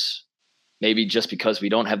players, maybe just because we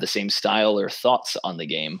don't have the same style or thoughts on the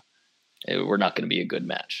game, we're not going to be a good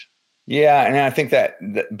match. Yeah. And I think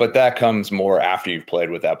but that comes more after you've played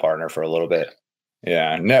with that partner for a little bit.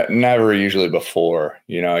 Yeah. Never usually before,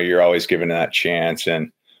 you're always given that chance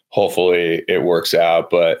and hopefully it works out,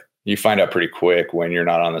 but you find out pretty quick when you're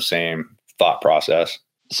not on the same thought process.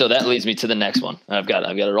 So that leads me to the next one. I've got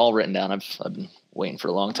it all written down. I've been waiting for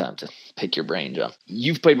a long time to pick your brain, John.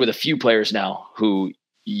 You've played with a few players now who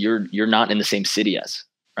you're not in the same city as.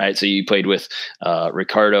 Right. So you played with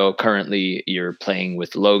Ricardo. Currently, you're playing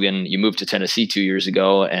with Logan. You moved to Tennessee 2 years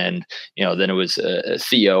ago. And, then it was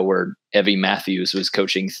Theo, where Evie Matthews was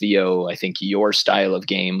coaching Theo, I think, your style of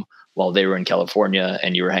game while they were in California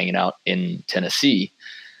and you were hanging out in Tennessee.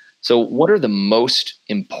 So what are the most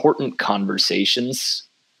important conversations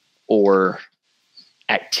or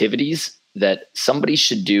activities that somebody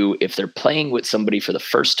should do if they're playing with somebody for the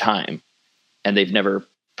first time and they've never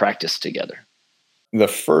practiced together? The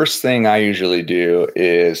first thing I usually do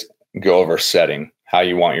is go over setting, how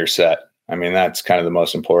you want your set. I mean, that's kind of the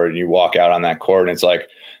most important. You walk out on that court and it's like,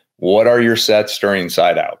 what are your sets during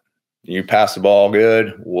side out? You pass the ball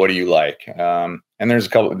good. What do you like? And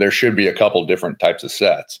there should be a couple different types of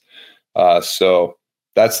sets. So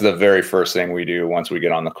that's the very first thing we do once we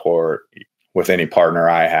get on the court with any partner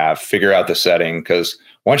I have, figure out the setting. Because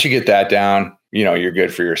once you get that down, you're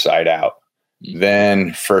good for your side out.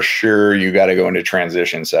 Then for sure, you got to go into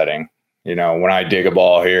transition setting. When I dig a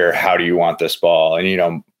ball here, how do you want this ball?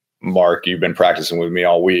 And, Mark, you've been practicing with me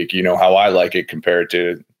all week. You know how I like it compared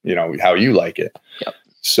to, how you like it. Yep.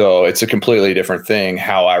 So it's a completely different thing,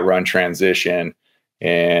 how I run transition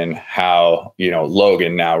and how,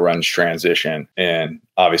 Logan now runs transition. And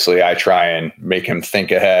obviously I try and make him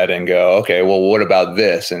think ahead and go, okay, well, what about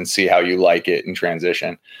this? And see how you like it in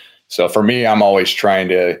transition. So for me, I'm always trying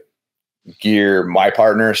to gear my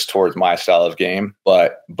partners towards my style of game,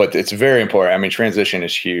 but it's very important. I mean, transition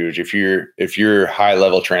is huge. If you're high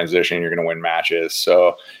level transition, you're going to win matches.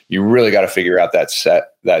 So you really got to figure out that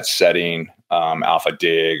setting, alpha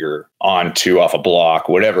dig or on two off a block,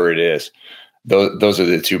 whatever it is. Those are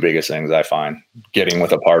the two biggest things I find, getting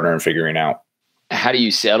with a partner and figuring out. How do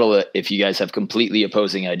you settle it if you guys have completely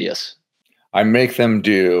opposing ideas? I make them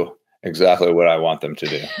do exactly what I want them to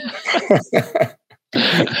do.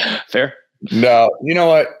 Fair. No, you know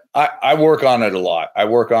what? I work on it a lot. I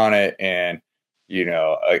work on it. And,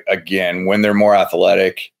 again, when they're more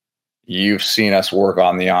athletic, you've seen us work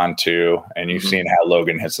on the on two and you've seen how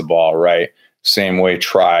Logan hits the ball, right? Same way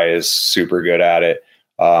Try is super good at it.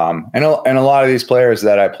 And a lot of these players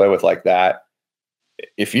that I play with like that,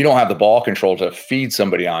 if you don't have the ball control to feed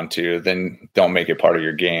somebody onto, then don't make it part of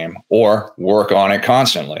your game or work on it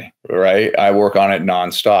constantly, right? I work on it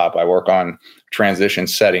nonstop. I work on transition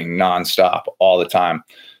setting nonstop all the time.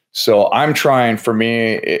 So I'm trying, for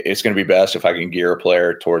me, it's going to be best if I can gear a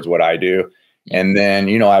player towards what I do. And then,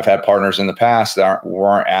 I've had partners in the past that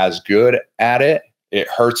weren't as good at it. It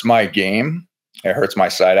hurts my game. It hurts my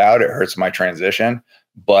side out. It hurts my transition.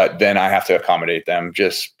 But then I have to accommodate them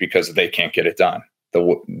just because they can't get it done.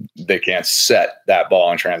 They can't set that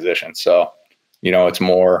ball in transition. So, it's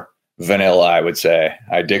more vanilla, I would say.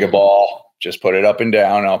 I dig a ball, just put it up and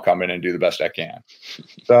down, and I'll come in and do the best I can.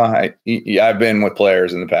 So I've been with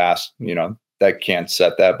players in the past, that can't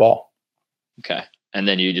set that ball. Okay. And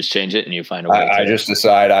then you just change it and you find a way. I just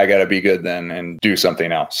decide I got to be good then and do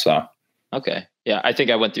something else. So. Okay. Yeah. I think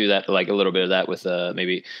I went through that, like a little bit of that with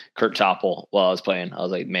maybe Kurt Topple while I was playing. I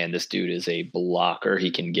was like, man, this dude is a blocker. He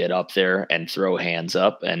can get up there and throw hands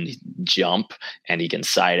up and jump and he can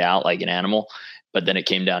side out like an animal. But then it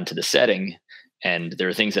came down to the setting. And there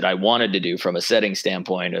are things that I wanted to do from a setting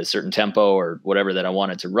standpoint, a certain tempo or whatever that I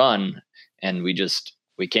wanted to run. And we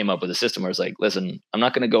came up with a system where it's like, listen, I'm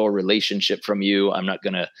not going to go a relationship from you. I'm not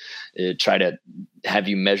going to try to have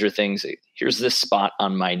you measure things. Here's this spot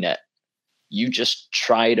on my net. You just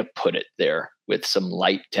try to put it there with some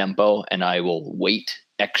light tempo, and I will wait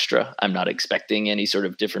extra. I'm not expecting any sort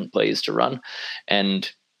of different plays to run,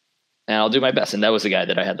 and I'll do my best. And that was the guy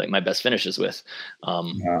that I had like my best finishes with,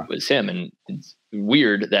 was him. And it's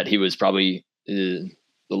weird that he was probably the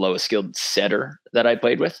lowest skilled setter that I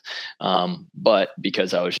played with. But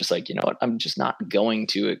because I was just like, you know what, I'm just not going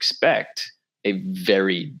to expect a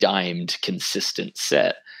very dimed, consistent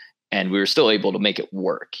set. And we were still able to make it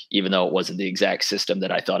work, even though it wasn't the exact system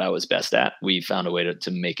that I thought I was best at. We found a way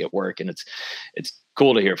to make it work. And it's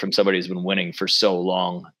cool to hear from somebody who's been winning for so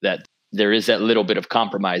long that there is that little bit of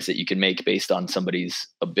compromise that you can make based on somebody's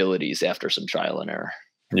abilities after some trial and error.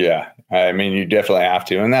 Yeah. I mean, you definitely have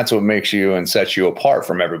to. And that's what makes you and sets you apart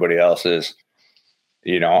from everybody else is,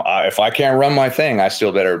 you know, if I can't run my thing, I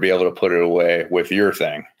still better be able to put it away with your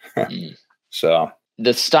thing. So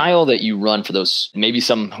the style that you run for those, maybe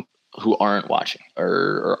some who aren't watching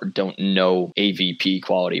or don't know AVP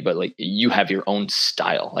quality, but like you have your own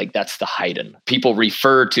style. Like that's the Hyden. People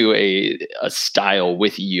refer to a style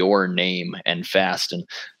with your name and fast, and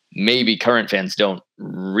maybe current fans don't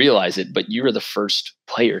realize it, but you were the first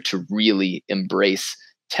player to really embrace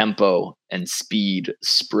tempo and speed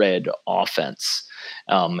spread offense,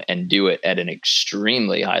 and do it at an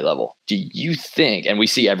extremely high level. Do you think, and we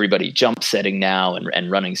see everybody jump setting now and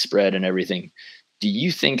running spread and everything, do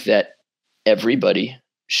you think that everybody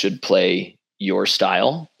should play your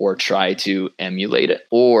style or try to emulate it?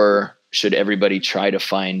 Or should everybody try to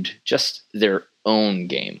find just their own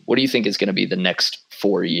game? What do you think is going to be the next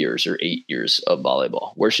 4 years or 8 years of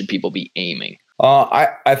volleyball? Where should people be aiming?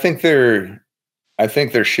 I think there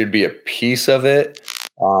should be a piece of it.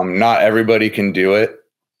 Not everybody can do it.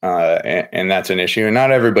 And that's an issue. And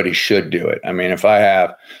not everybody should do it. I mean, if I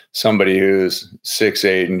have somebody who's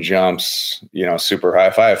 6'8" and jumps, you know, super high,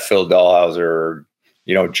 if I have Phil Dahlhauser or,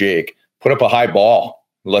 you know, Jake, put up a high ball,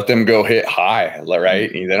 let them go hit high,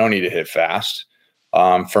 right? They don't need to hit fast.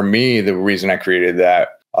 For me, the reason I created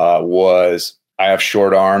that was I have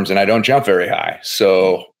short arms and I don't jump very high.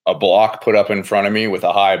 So a block put up in front of me with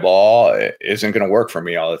a high ball isn't going to work for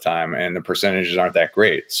me all the time. And the percentages aren't that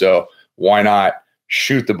great. So why not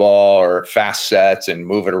shoot the ball or fast sets and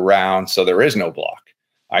move it around so there is no block?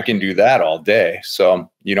 I can do that all day. So,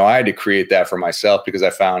 you know, I had to create that for myself because I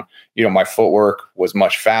found, you know, my footwork was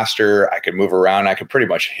much faster. I could move around. I could pretty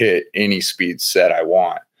much hit any speed set I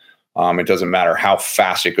want. It doesn't matter how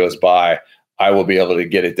fast it goes by. I will be able to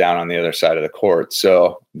get it down on the other side of the court.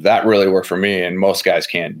 So that really worked for me. And most guys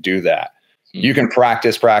can't do that. You can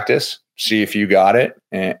practice, see if you got it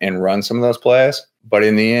and run some of those plays. But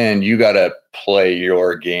in the end, you got to play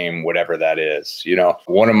your game, whatever that is. You know,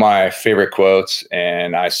 one of my favorite quotes,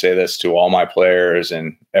 and I say this to all my players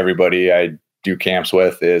and everybody I do camps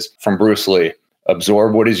with, is from Bruce Lee: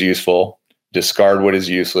 absorb what is useful, discard what is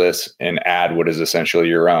useless, and add what is essentially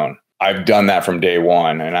your own. I've done that from day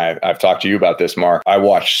one. And I've talked to you about this, Mark. I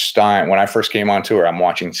watched Stein. When I first came on tour, I'm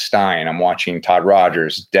watching Stein. I'm watching Todd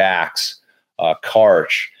Rogers, Dax,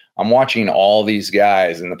 Karch. I'm watching all these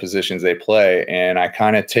guys in the positions they play, and I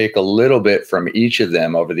kind of take a little bit from each of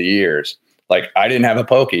them over the years. Like, I didn't have a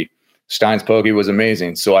pokey. Stein's pokey was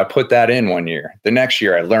amazing, so I put that in one year. The next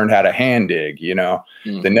year, I learned how to hand dig, you know.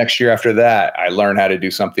 The next year after that, I learned how to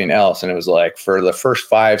do something else, and it was like for the first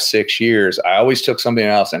 5-6 years, I always took something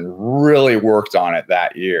else and really worked on it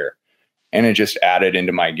that year, and it just added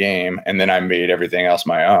into my game, and then I made everything else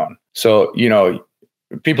my own. So, you know,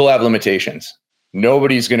 people have limitations.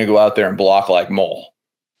 Nobody's going to go out there and block like Mole,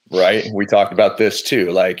 right? We talked about this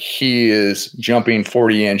too. Like, he is jumping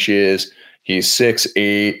 40 inches, he's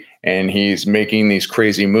 6'8", and he's making these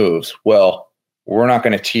crazy moves. Well, we're not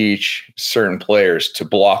going to teach certain players to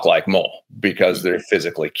block like Mole because they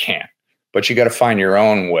physically can't. But you got to find your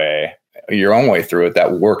own way through it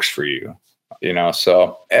that works for you. You know,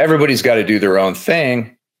 so everybody's got to do their own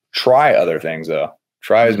thing. Try other things though.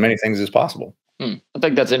 Try as many things as possible. I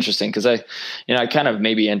think that's interesting because I kind of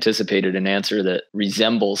maybe anticipated an answer that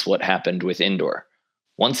resembles what happened with indoor.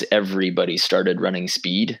 Once everybody started running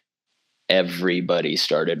speed and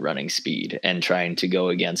trying to go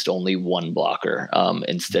against only one blocker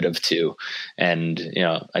instead of two. And, you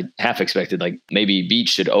know, I half expected like maybe Beach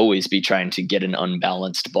should always be trying to get an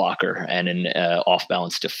unbalanced blocker and an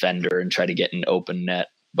off-balance defender and try to get an open net.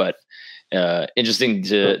 But interesting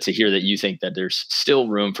to hear that you think that there's still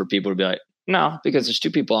room for people to be like, no, because there's two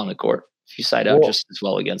people on the court. If you side out just as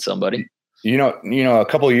well against somebody. You know, a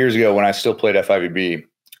couple of years ago when I still played FIVB,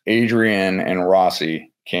 Adrian and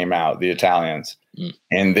Rossi came out, the Italians,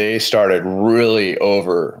 and they started really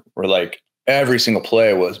over. Where like every single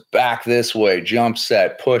play was back this way, jump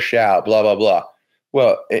set, push out, blah, blah, blah.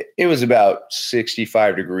 Well, it was about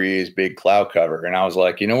 65 degrees, big cloud cover. And I was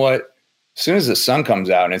like, you know what? As soon as the sun comes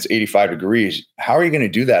out and it's 85 degrees, how are you going to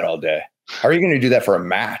do that all day? How are you going to do that for a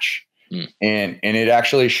match? And it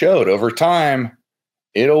actually showed over time.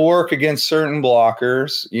 It'll work against certain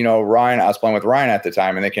blockers. You know, Ryan, I was playing with Ryan at the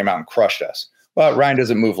time and they came out and crushed us. Well, Ryan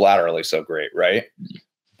doesn't move laterally so great, right?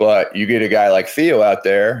 But you get a guy like Theo out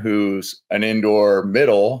there who's an indoor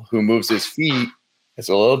middle who moves his feet. It's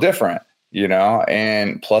a little different, you know,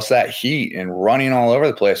 and plus that heat and running all over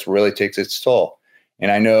the place really takes its toll.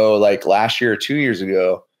 And I know like last year or 2 years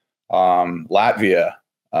ago, Latvia,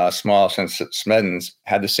 Small Smedens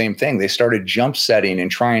had the same thing. They started jump setting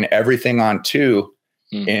and trying everything on two.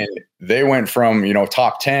 And they went from, you know,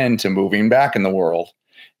 top 10 to moving back in the world.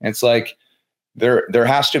 And it's like, there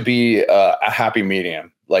has to be a happy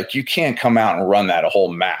medium. Like you can't come out and run that a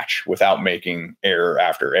whole match without making error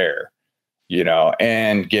after error, you know,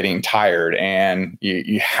 and getting tired, and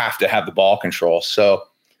you have to have the ball control. So,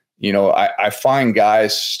 you know, I find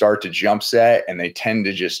guys start to jump set and they tend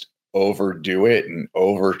to just overdo it and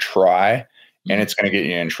over try, and it's going to get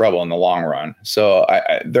you in trouble in the long run. So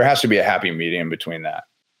there has to be a happy medium between that.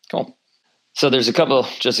 Cool. So there's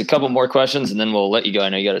just a couple more questions and then we'll let you go. I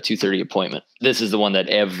know you got a 2:30 appointment. This is the one that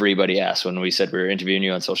everybody asked when we said we were interviewing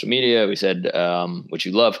you on social media. We said, which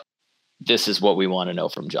you love. This is what we want to know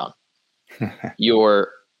from John.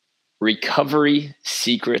 Your recovery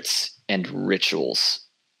secrets and rituals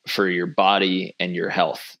for your body and your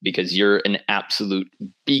health, because you're an absolute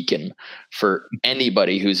beacon for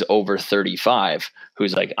anybody who's over 35,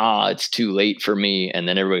 who's like, it's too late for me. And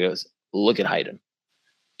then everybody goes, look at Hyden,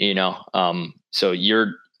 you know? So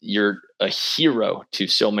you're a hero to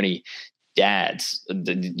so many dads,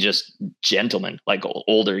 just gentlemen, like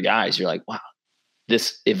older guys. You're like, wow,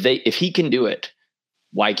 if he can do it,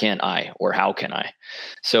 why can't I, or how can I?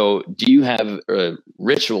 So do you have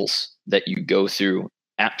rituals that you go through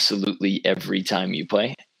absolutely every time you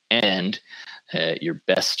play, and your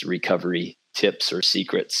best recovery tips or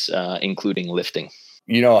secrets, including lifting?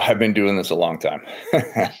 You know, I've been doing this a long time.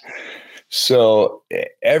 So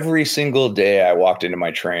every single day I walked into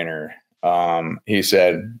my trainer, he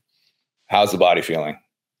said, how's the body feeling?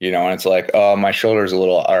 You know, and it's like, oh, my shoulder's a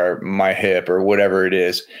little, or my hip, or whatever it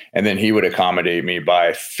is. And then he would accommodate me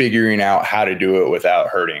by figuring out how to do it without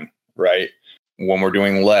hurting, right? When we're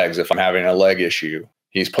doing legs, if I'm having a leg issue,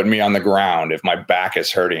 he's putting me on the ground. If my back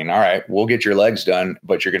is hurting, all right, we'll get your legs done,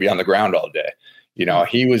 but you're going to be on the ground all day. You know,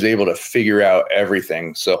 he was able to figure out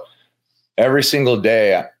everything. So every single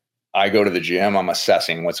day I go to the gym, I'm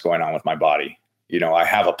assessing what's going on with my body. You know, I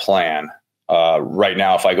have a plan. Right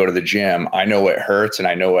now, if I go to the gym, I know what hurts and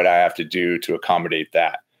I know what I have to do to accommodate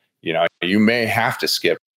that. You know, you may have to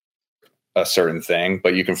skip a certain thing,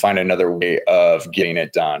 but you can find another way of getting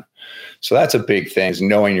it done. So that's a big thing, is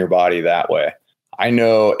knowing your body that way. I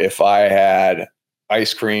know if I had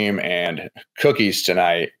ice cream and cookies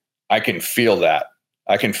tonight, I can feel that.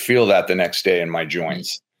 I can feel that the next day in my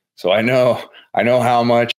joints. So I know how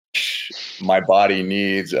much my body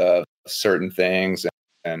needs of certain things,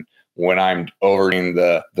 and when I'm overeating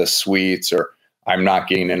the sweets, or I'm not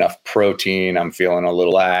getting enough protein, I'm feeling a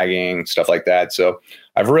little lagging, stuff like that. So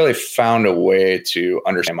I've really found a way to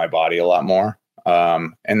understand my body a lot more.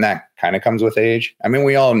 And that kind of comes with age. I mean,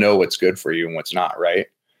 we all know what's good for you and what's not, right?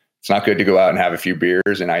 It's not good to go out and have a few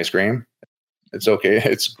beers and ice cream. It's okay.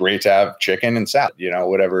 It's great to have chicken and salad, you know,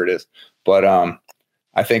 whatever it is. But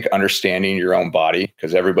I think understanding your own body,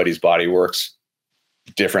 because everybody's body works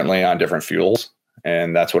differently on different fuels.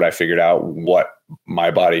 And that's what I figured out, what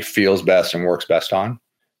my body feels best and works best on.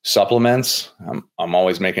 Supplements. I'm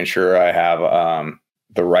always making sure I have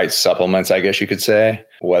the right supplements, I guess you could say.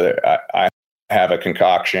 Whether I have a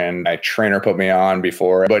concoction my trainer put me on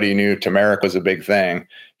before everybody knew turmeric was a big thing.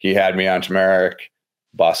 He had me on turmeric,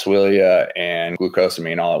 boswellia, and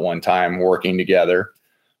glucosamine all at one time working together.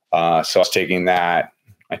 So I was taking that.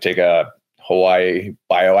 I take a Hawaii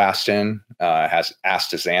Bioastin, has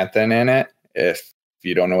astaxanthin in it. If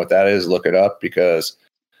you don't know what that is, look it up, because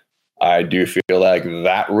I do feel like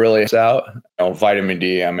that really is out. You know, vitamin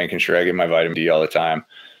D, I'm making sure I get my vitamin D all the time.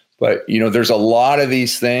 But, you know, there's a lot of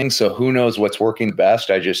these things. So who knows what's working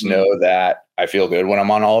best? I just know that I feel good when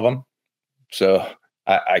I'm on all of them. So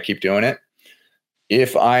I keep doing it.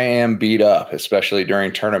 If I am beat up, especially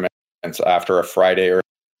during tournaments after a Friday or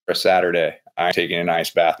a Saturday, I'm taking an ice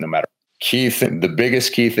bath no matter. The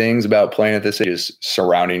biggest key things about playing at this age is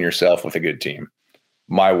surrounding yourself with a good team.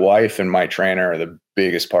 My wife and my trainer are the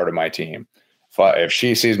biggest part of my team. If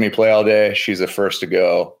she sees me play all day, she's the first to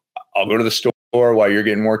go. I'll go to the store while you're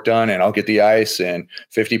getting work done, and I'll get the ice and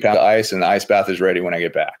 50 pounds of ice, and the ice bath is ready when I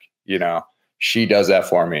get back. You know, she does that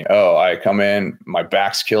for me. Oh, I come in, my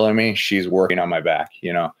back's killing me. She's working on my back,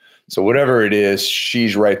 So whatever it is,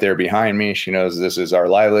 she's right there behind me. She knows this is our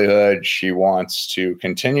livelihood. She wants to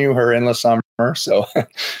continue her endless summer. So,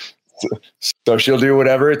 so she'll do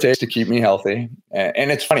whatever it takes to keep me healthy.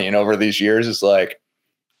 And it's funny, over these years, it's like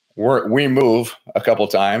we move a couple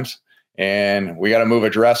times and we got to move a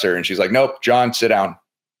dresser. And she's like, nope, John, sit down.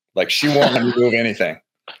 Like, she won't let me move anything.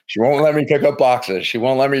 She won't let me pick up boxes. She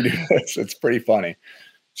won't let me do this. It's pretty funny.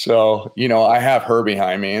 So, I have her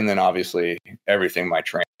behind me. And then obviously everything my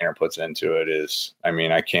trainer puts into it is,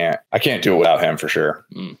 I can't do it without him for sure.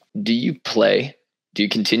 Do you play? Do you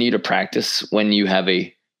continue to practice when you have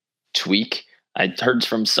a tweak? I heard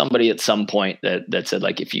from somebody at some point that said,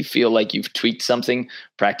 like, if you feel like you've tweaked something,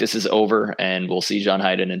 practice is over and we'll see John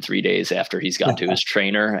Hyden in 3 days after he's gone to his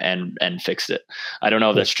trainer and fixed it. I don't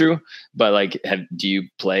know if that's true, but like, do you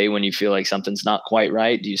play when you feel like something's not quite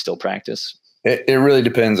right? Do you still practice? It really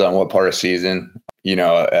depends on what part of season.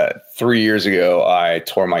 3 years ago, I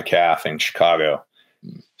tore my calf in Chicago.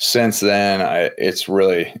 Since then,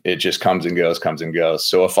 it just comes and goes.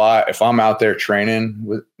 So if I'm out there training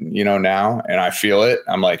with, now and I feel it,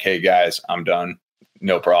 I'm like, hey guys, I'm done.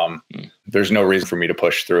 No problem. There's no reason for me to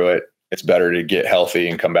push through it. It's better to get healthy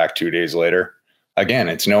and come back 2 days later. Again,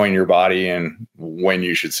 it's knowing your body and when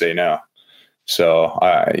you should say no. So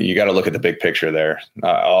you got to look at the big picture there.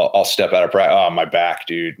 I'll step out of practice. Oh, my back,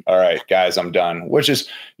 dude. All right, guys, I'm done, which is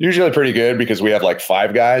usually pretty good because we have like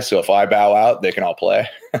 5 guys. So if I bow out, they can all play.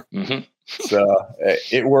 Mm-hmm. So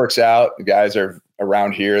it works out. The guys are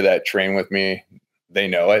around here that train with me. They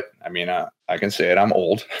know it. I can say it. I'm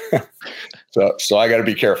old. So I got to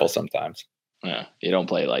be careful sometimes. Yeah, you don't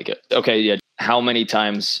play like it. Okay, yeah. How many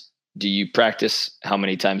times do you practice? How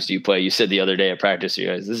many times do you play? You said the other day at practice, you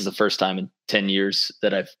guys, this is the first time in 10 years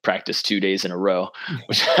that I've practiced 2 days in a row,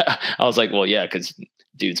 which I was like, well, yeah, because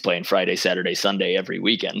dude's playing Friday, Saturday, Sunday every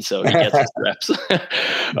weekend. So he gets his reps.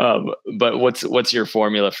 But what's your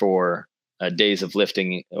formula for days of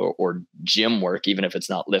lifting or gym work, even if it's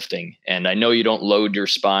not lifting? And I know you don't load your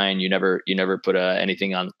spine. You never put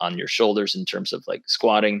anything on your shoulders in terms of like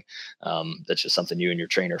squatting. That's just something you and your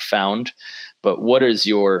trainer found. But what is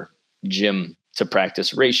your gym to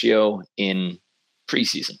practice ratio in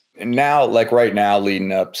preseason? And now, like right now,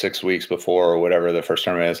 leading up 6 weeks before or whatever the first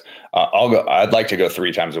term is, I'd like to go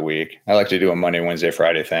 3 times a week. I like to do a Monday, Wednesday,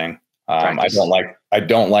 Friday thing. I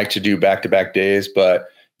don't like to do back-to-back days, but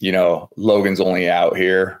Logan's only out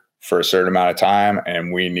here for a certain amount of time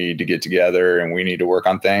and we need to get together and we need to work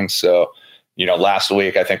on things. So, last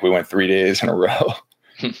week, I think we went 3 days in a row.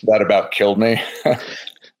 That about killed me.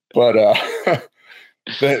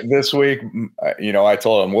 But this week, I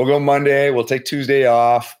told him we'll go Monday, we'll take Tuesday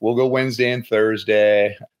off, we'll go Wednesday and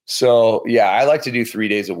Thursday. So yeah, I like to do 3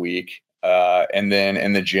 days a week. And then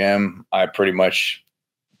in the gym, I pretty much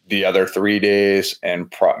the other 3 days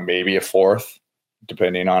and maybe a fourth,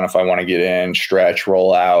 depending on if I want to get in, stretch,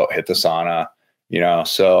 roll out, hit the sauna,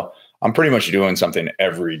 so I'm pretty much doing something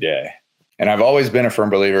every day. And I've always been a firm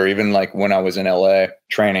believer, even like when I was in LA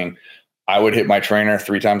training, I would hit my trainer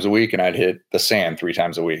 3 times a week and I'd hit the sand 3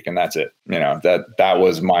 times a week. And that's it. That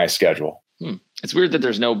was my schedule. It's weird that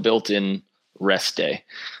there's no built-in rest day.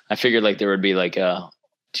 I figured like there would be like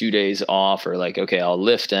 2 days off or like, okay, I'll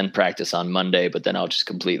lift and practice on Monday, but then I'll just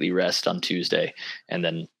completely rest on Tuesday and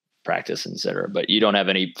then practice, etc. But you don't have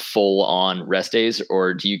any full on rest days,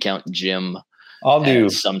 or do you count gym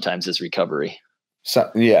sometimes as recovery?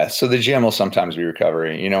 So the gym will sometimes be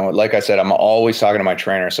recovery. Like I said, I'm always talking to my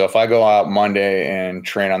trainer. So if I go out Monday and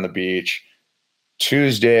train on the beach,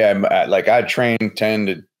 Tuesday I'd train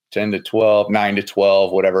 10 to 12, 9 to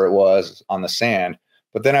 12, whatever it was on the sand.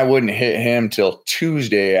 But then I wouldn't hit him till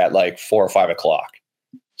Tuesday at like 4 or 5 o'clock.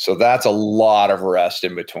 So that's a lot of rest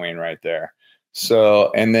in between right there.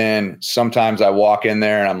 So, and then sometimes I walk in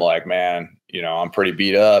there and I'm like, man, I'm pretty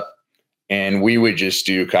beat up. And we would just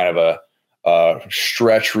do kind of a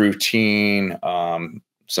stretch routine,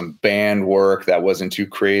 some band work that wasn't too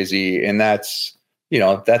crazy. And that's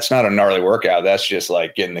not a gnarly workout. That's just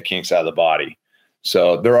like getting the kinks out of the body.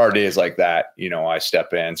 So there are days like that, I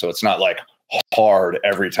step in. So it's not like hard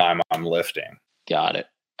every time I'm lifting. Got it.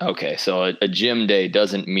 Okay. So a gym day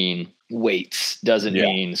doesn't mean weights, doesn't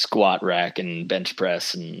mean squat rack and bench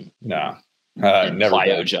press and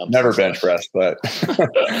never bench press, but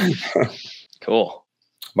cool.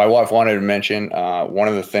 My wife wanted to mention one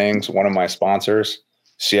of my sponsors,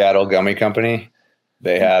 Seattle Gummy Company.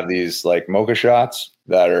 They have these like mocha shots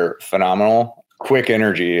that are phenomenal. Quick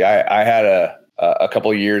energy. I had a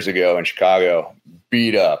couple of years ago in Chicago,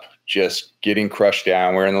 beat up, just getting crushed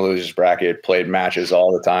down. We're in the losers bracket, played matches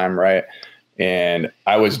all the time, right? And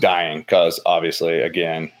I was dying because obviously,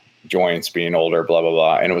 again, joints being older, blah, blah,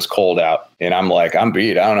 blah. And it was cold out. And I'm like, I'm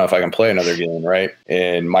beat. I don't know if I can play another game, right?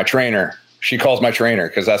 And my trainer, she calls my trainer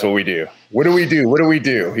because that's what we do. What do we do? What do we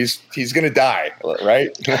do? He's going to die,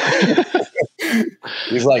 right?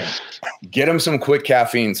 He's like, get him some quick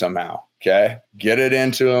caffeine somehow, okay? Get it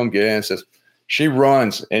into him, get it in. Says, she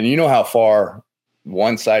runs, and you know how far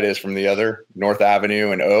one side is from the other, North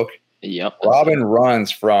Avenue and Oak? Yep. Robin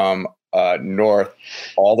runs from north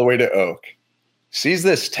all the way to Oak, sees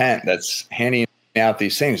this tent that's handing out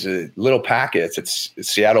these things, little packets. It's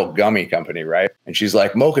Seattle Gummy Company, right? And she's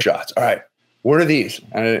like, mocha shots. All right, what are these?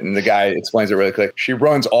 And the guy explains it really quick. She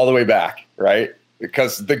runs all the way back, right?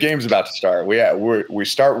 Because the game's about to start. We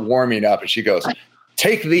start warming up, and she goes,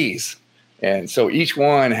 take these. And so each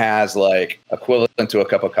one has like equivalent to a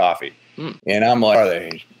cup of coffee. And I'm like, are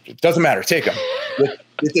they? It doesn't matter. Take them.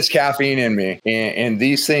 Get this caffeine in me. And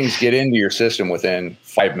these things get into your system within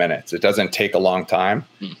 5 minutes. It doesn't take a long time.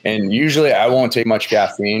 And usually I won't take much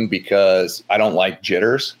caffeine because I don't like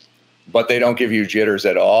jitters, but they don't give you jitters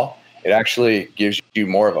at all. It actually gives you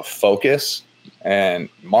more of a focus. And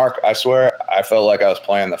Mark, I swear, I felt like I was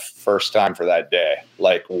playing the first time for that day.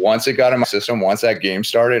 Like once it got in my system, once that game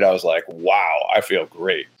started, I was like, wow, I feel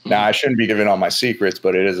great. Now I shouldn't be giving all my secrets,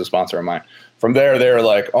 but it is a sponsor of mine. From there, they were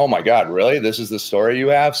like, oh my God, really? This is the story you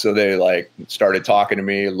have? So they like started talking to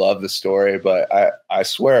me, loved the story. But I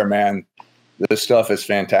swear, man, this stuff is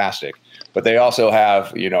fantastic. But they also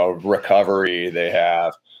have, recovery. They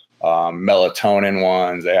have melatonin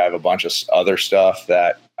ones. They have a bunch of other stuff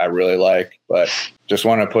that I really like. But just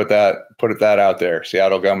want to put that out there.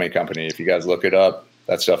 Seattle Gummy Company. If you guys look it up,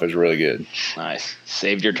 that stuff is really good. Nice.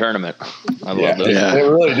 Saved your tournament. I love those. Yeah, it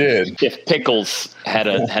really did. If Pickles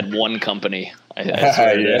had one company, I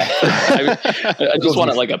swear I just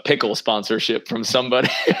wanted like a pickle sponsorship from somebody.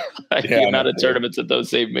 The amount of tournaments that those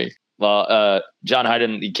saved me. Well, John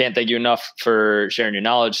Hyden, you can't thank you enough for sharing your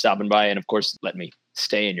knowledge, stopping by, and of course, let me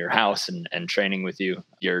stay in your house and training with you.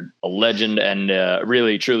 You're a legend, and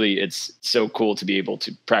really, truly, it's so cool to be able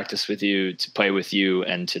to practice with you, to play with you,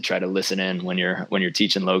 and to try to listen in when you're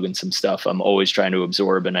teaching Logan some stuff. I'm always trying to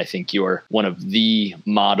absorb, and I think you're one of the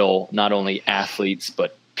model, not only athletes,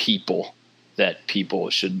 but people that people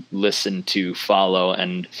should listen to, follow.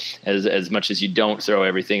 And as much as you don't throw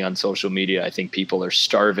everything on social media, I think people are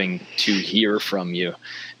starving to hear from you.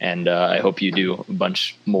 And I hope you do a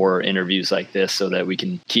bunch more interviews like this so that we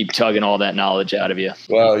can keep tugging all that knowledge out of you.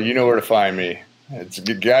 Well, you know where to find me. It's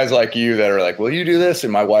guys like you that are like, will you do this?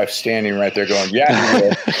 And my wife's standing right there going, yeah, you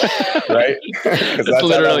will. Right? That's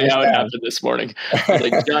literally how it happened this morning. I was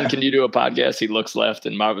like, John, can you do a podcast? He looks left,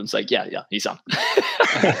 and Marvin's like, yeah, he's on.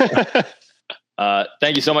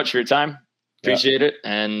 Thank you so much for your time. Appreciate it.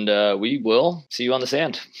 And we will see you on the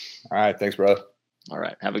sand. All right. Thanks, brother. All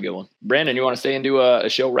right. Have a good one. Brandon, you want to stay and do a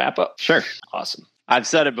show wrap up? Sure. Awesome. I've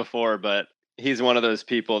said it before, but he's one of those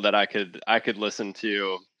people that I could listen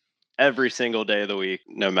to every single day of the week,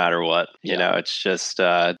 no matter what. You know, it's just,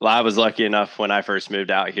 I was lucky enough when I first moved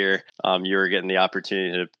out here, you were getting the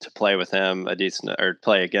opportunity to play with him or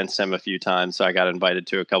play against him a few times. So I got invited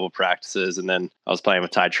to a couple practices, and then I was playing with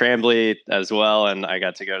Ty Trambly as well. And I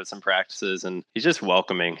got to go to some practices, and he's just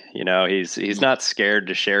welcoming. He's not scared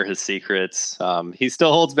to share his secrets. He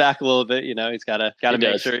still holds back a little bit. He's got to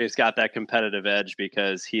make sure he's got that competitive edge,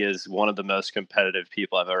 because he is one of the most competitive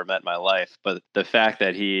people I've ever met in my life. But the fact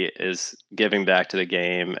that he is giving back to the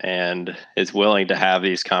game and is willing to have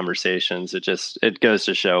these conversations, it goes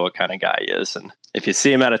to show what kind of guy he is. And if you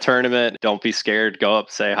see him at a tournament, don't be scared. Go up,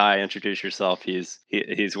 say hi, introduce yourself. He's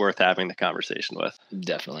worth having the conversation with.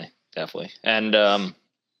 Definitely. And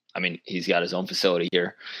he's got his own facility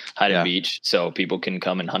here, Hyden Beach, so people can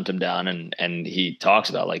come and hunt him down. And he talks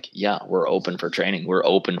about we're open for training. We're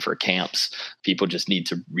open for camps. People just need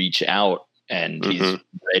to reach out. And he's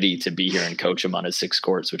ready to be here and coach him on his 6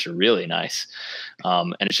 courts, which are really nice.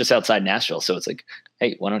 And it's just outside Nashville. So it's like,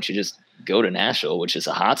 hey, why don't you just go to Nashville, which is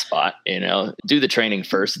a hot spot, do the training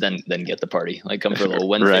first, then get the party. Like come for a little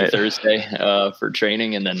Wednesday, Thursday for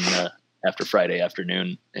training. And then after Friday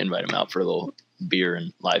afternoon, invite him out for a little beer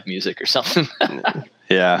and live music or something.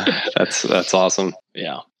 Yeah, that's awesome.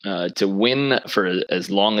 Yeah. To win for as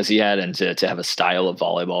long as he had, and to have a style of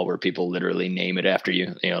volleyball where people literally name it after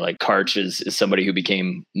you, like Karch is somebody who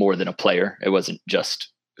became more than a player. It wasn't just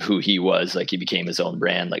who he was, like he became his own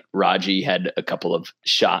brand. Like Raji had a couple of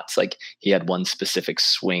shots, like he had one specific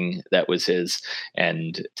swing that was his.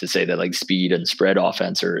 And to say that like speed and spread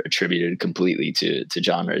offense are attributed completely to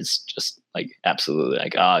John is just like absolutely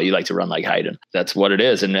like, you like to run like Hyden. That's what it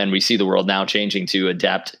is. And we see the world now changing to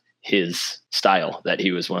adapt his style, that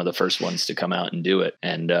he was one of the first ones to come out and do it.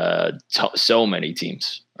 And so many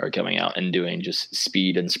teams are coming out and doing just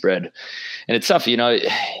speed and spread. And it's tough, you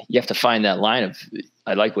have to find that line of,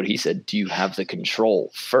 I like what he said, do you have the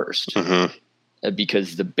control first?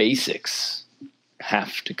 Because the basics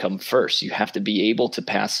have to come first. You have to be able to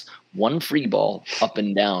pass one free ball up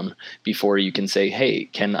and down before you can say, hey,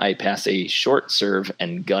 can I pass a short serve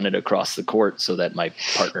and gun it across the court so that my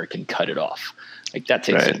partner can cut it off? Like, that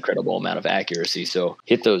takes an incredible amount of accuracy. So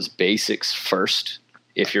hit those basics first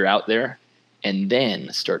if you're out there, and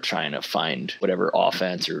then start trying to find whatever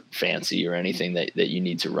offense or fancy or anything that you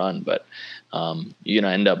need to run. But you're going to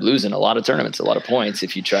end up losing a lot of tournaments, a lot of points,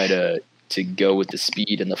 if you try to go with the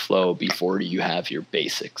speed and the flow before you have your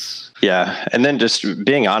basics. Yeah. And then just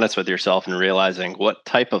being honest with yourself and realizing, what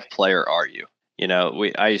type of player are you?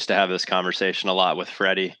 I used to have this conversation a lot with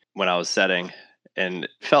Freddie when I was setting, and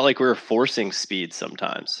it felt like we were forcing speed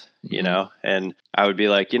sometimes, and I would be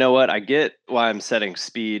like, you know what? I get why I'm setting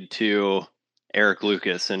speed to Eric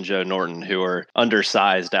Lucas and Joe Norton, who are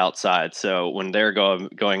undersized outside. So when they're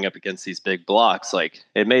going up against these big blocks, like,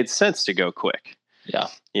 it made sense to go quick. Yeah.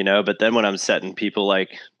 But then when I'm setting people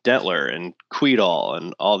like Dentler and Queedall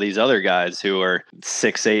and all these other guys who are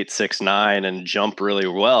 6'8", 6'9", and jump really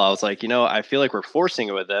well, I was like, I feel like we're forcing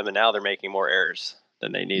it with them, and now they're making more errors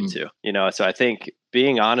than they need to. So I think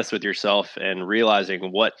being honest with yourself and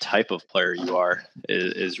realizing what type of player you are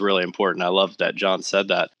is really important. I love that John said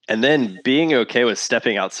that. And then being okay with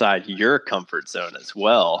stepping outside your comfort zone as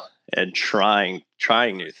well and trying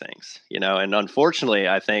new things, and unfortunately,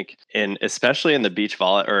 I think especially in the beach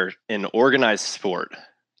volley or in organized sport,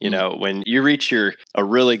 when you reach a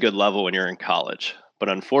really good level when you're in college, but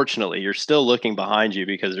unfortunately you're still looking behind you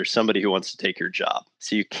because there's somebody who wants to take your job.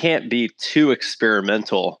 So you can't be too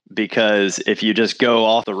experimental, because if you just go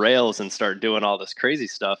off the rails and start doing all this crazy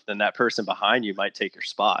stuff, then that person behind you might take your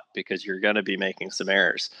spot because you're going to be making some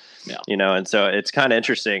errors. And so it's kind of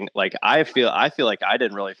interesting. Like, I feel like I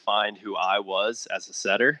didn't really find who I was as a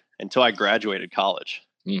setter until I graduated college.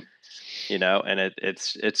 And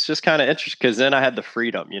it's just kind of interesting, because then I had the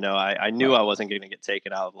freedom, I knew I wasn't going to get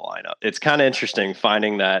taken out of the lineup. It's kind of interesting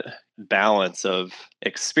finding that balance of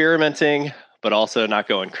experimenting, but also not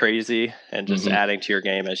going crazy, and just adding to your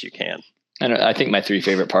game as you can. And I think my three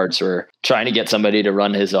favorite parts were trying to get somebody to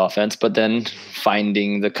run his offense, but then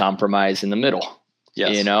finding the compromise in the middle.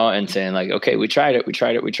 Yes. And saying, like, okay, we tried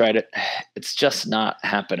it. It's just not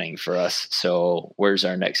happening for us. So where's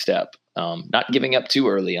our next step? Not giving up too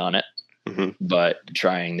early on it, but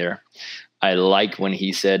trying there. I like when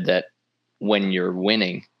he said that when you're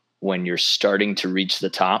winning, when you're starting to reach the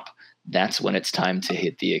top, that's when it's time to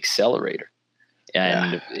hit the accelerator.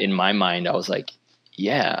 And in my mind, I was like,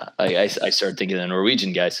 I started thinking of the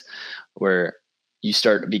Norwegian guys, where you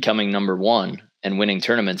start becoming number one and winning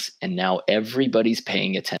tournaments, and now everybody's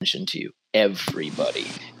paying attention to you. Everybody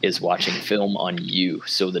is watching film on you.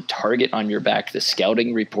 So the target on your back, the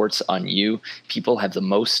scouting reports on you, people have the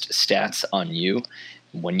most stats on you.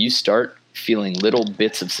 When you start feeling little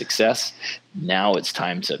bits of success, now it's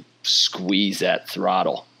time to squeeze that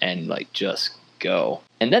throttle and, like, just go.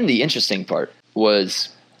 And then the interesting part was,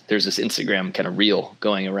 there's this Instagram kind of reel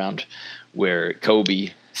going around where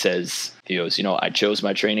Kobe says, he goes, I chose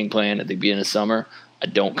my training plan at the beginning of summer. I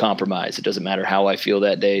don't compromise. It doesn't matter how I feel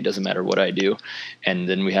that day. It doesn't matter what I do. And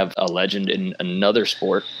then we have a legend in another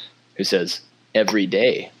sport who says, every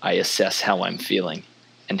day I assess how I'm feeling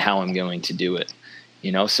and how I'm going to do it.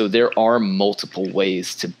 So there are multiple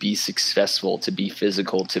ways to be successful, to be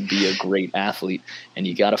physical, to be a great athlete, and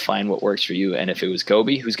you got to find what works for you. And if it was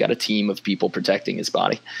Kobe, who's got a team of people protecting his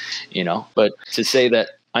body, but to say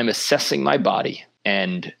that I'm assessing my body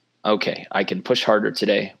and, okay, I can push harder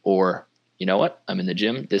today, or, you know what, I'm in the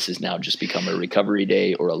gym. This has now just become a recovery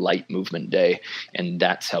day or a light movement day. And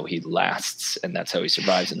that's how he lasts, and that's how he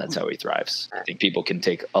survives, and that's how he thrives. I think people can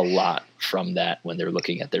take a lot from that when they're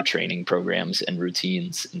looking at their training programs and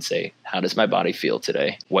routines and say, how does my body feel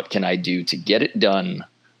today? What can I do to get it done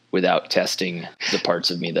without testing the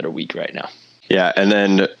parts of me that are weak right now? Yeah. And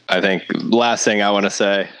then I think last thing I want to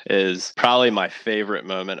say is probably my favorite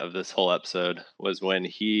moment of this whole episode was when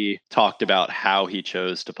he talked about how he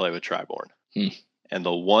chose to play with Triborn. And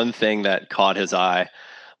the one thing that caught his eye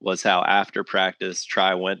was how after practice,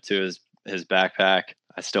 Tri went to his backpack.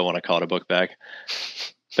 I still want to call it a book bag.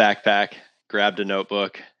 Backpack, grabbed a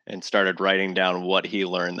notebook, and started writing down what he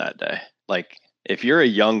learned that day. Like, if you're a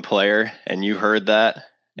young player and you heard that,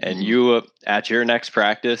 and you, at your next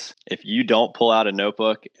practice, if you don't pull out a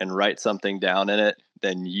notebook and write something down in it,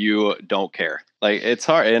 then you don't care. Like, it's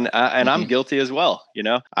hard. And I'm guilty as well. You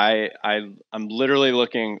know, I'm literally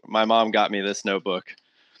looking, my mom got me this notebook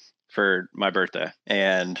for my birthday,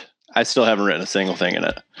 and I still haven't written a single thing in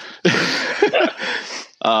it.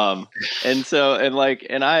 I've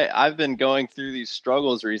been going through these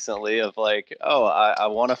struggles recently of like, I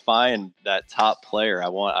want to find that top player. I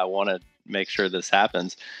want to make sure this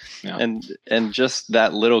happens. Yeah. And just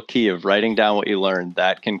that little key of writing down what you learned,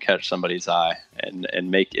 that can catch somebody's eye and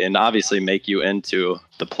obviously make you into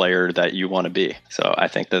the player that you want to be. So I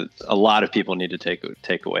think that a lot of people need to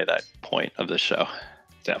take away that point of the show.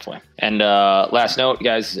 Definitely. And last note,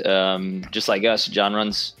 guys, just like us, John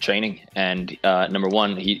runs training. And number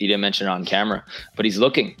one, he didn't mention it on camera, but he's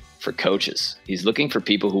looking for coaches. He's looking for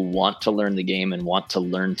people who want to learn the game and want to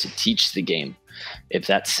learn to teach the game. If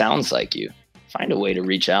that sounds like you, find a way to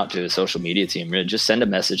reach out to his social media team. Just send a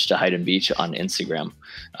message to Hyden Beach on Instagram.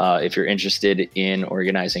 If you're interested in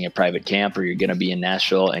organizing a private camp, or you're going to be in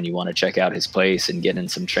Nashville and you want to check out his place and get in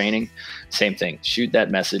some training, same thing. Shoot that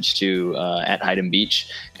message to at Hyden Beach,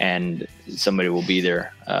 and somebody will be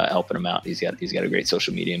there helping him out. He's got a great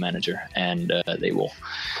social media manager, and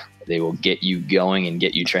they will get you going and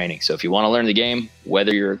get you training. So if you want to learn the game,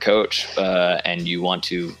 whether you're a coach and you want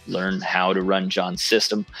to learn how to run John's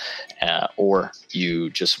system, or you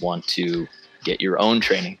just want to get your own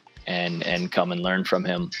training and come and learn from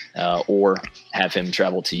him, or have him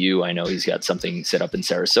travel to you. I know he's got something set up in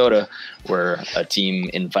Sarasota where a team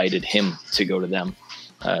invited him to go to them.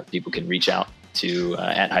 People can reach out to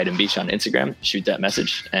at Hyden Beach on Instagram, shoot that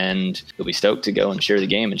message, and he'll be stoked to go and share the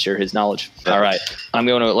game and share his knowledge. All right, I'm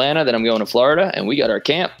going to Atlanta, then I'm going to Florida, and we got our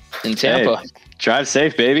camp in Tampa. Hey, drive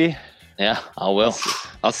safe, baby. Yeah, I will.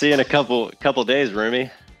 I'll see you in a couple days, roomie.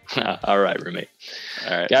 All right, roommate.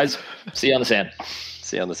 All right, guys, see you on the sand.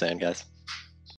 See you on the sand, guys.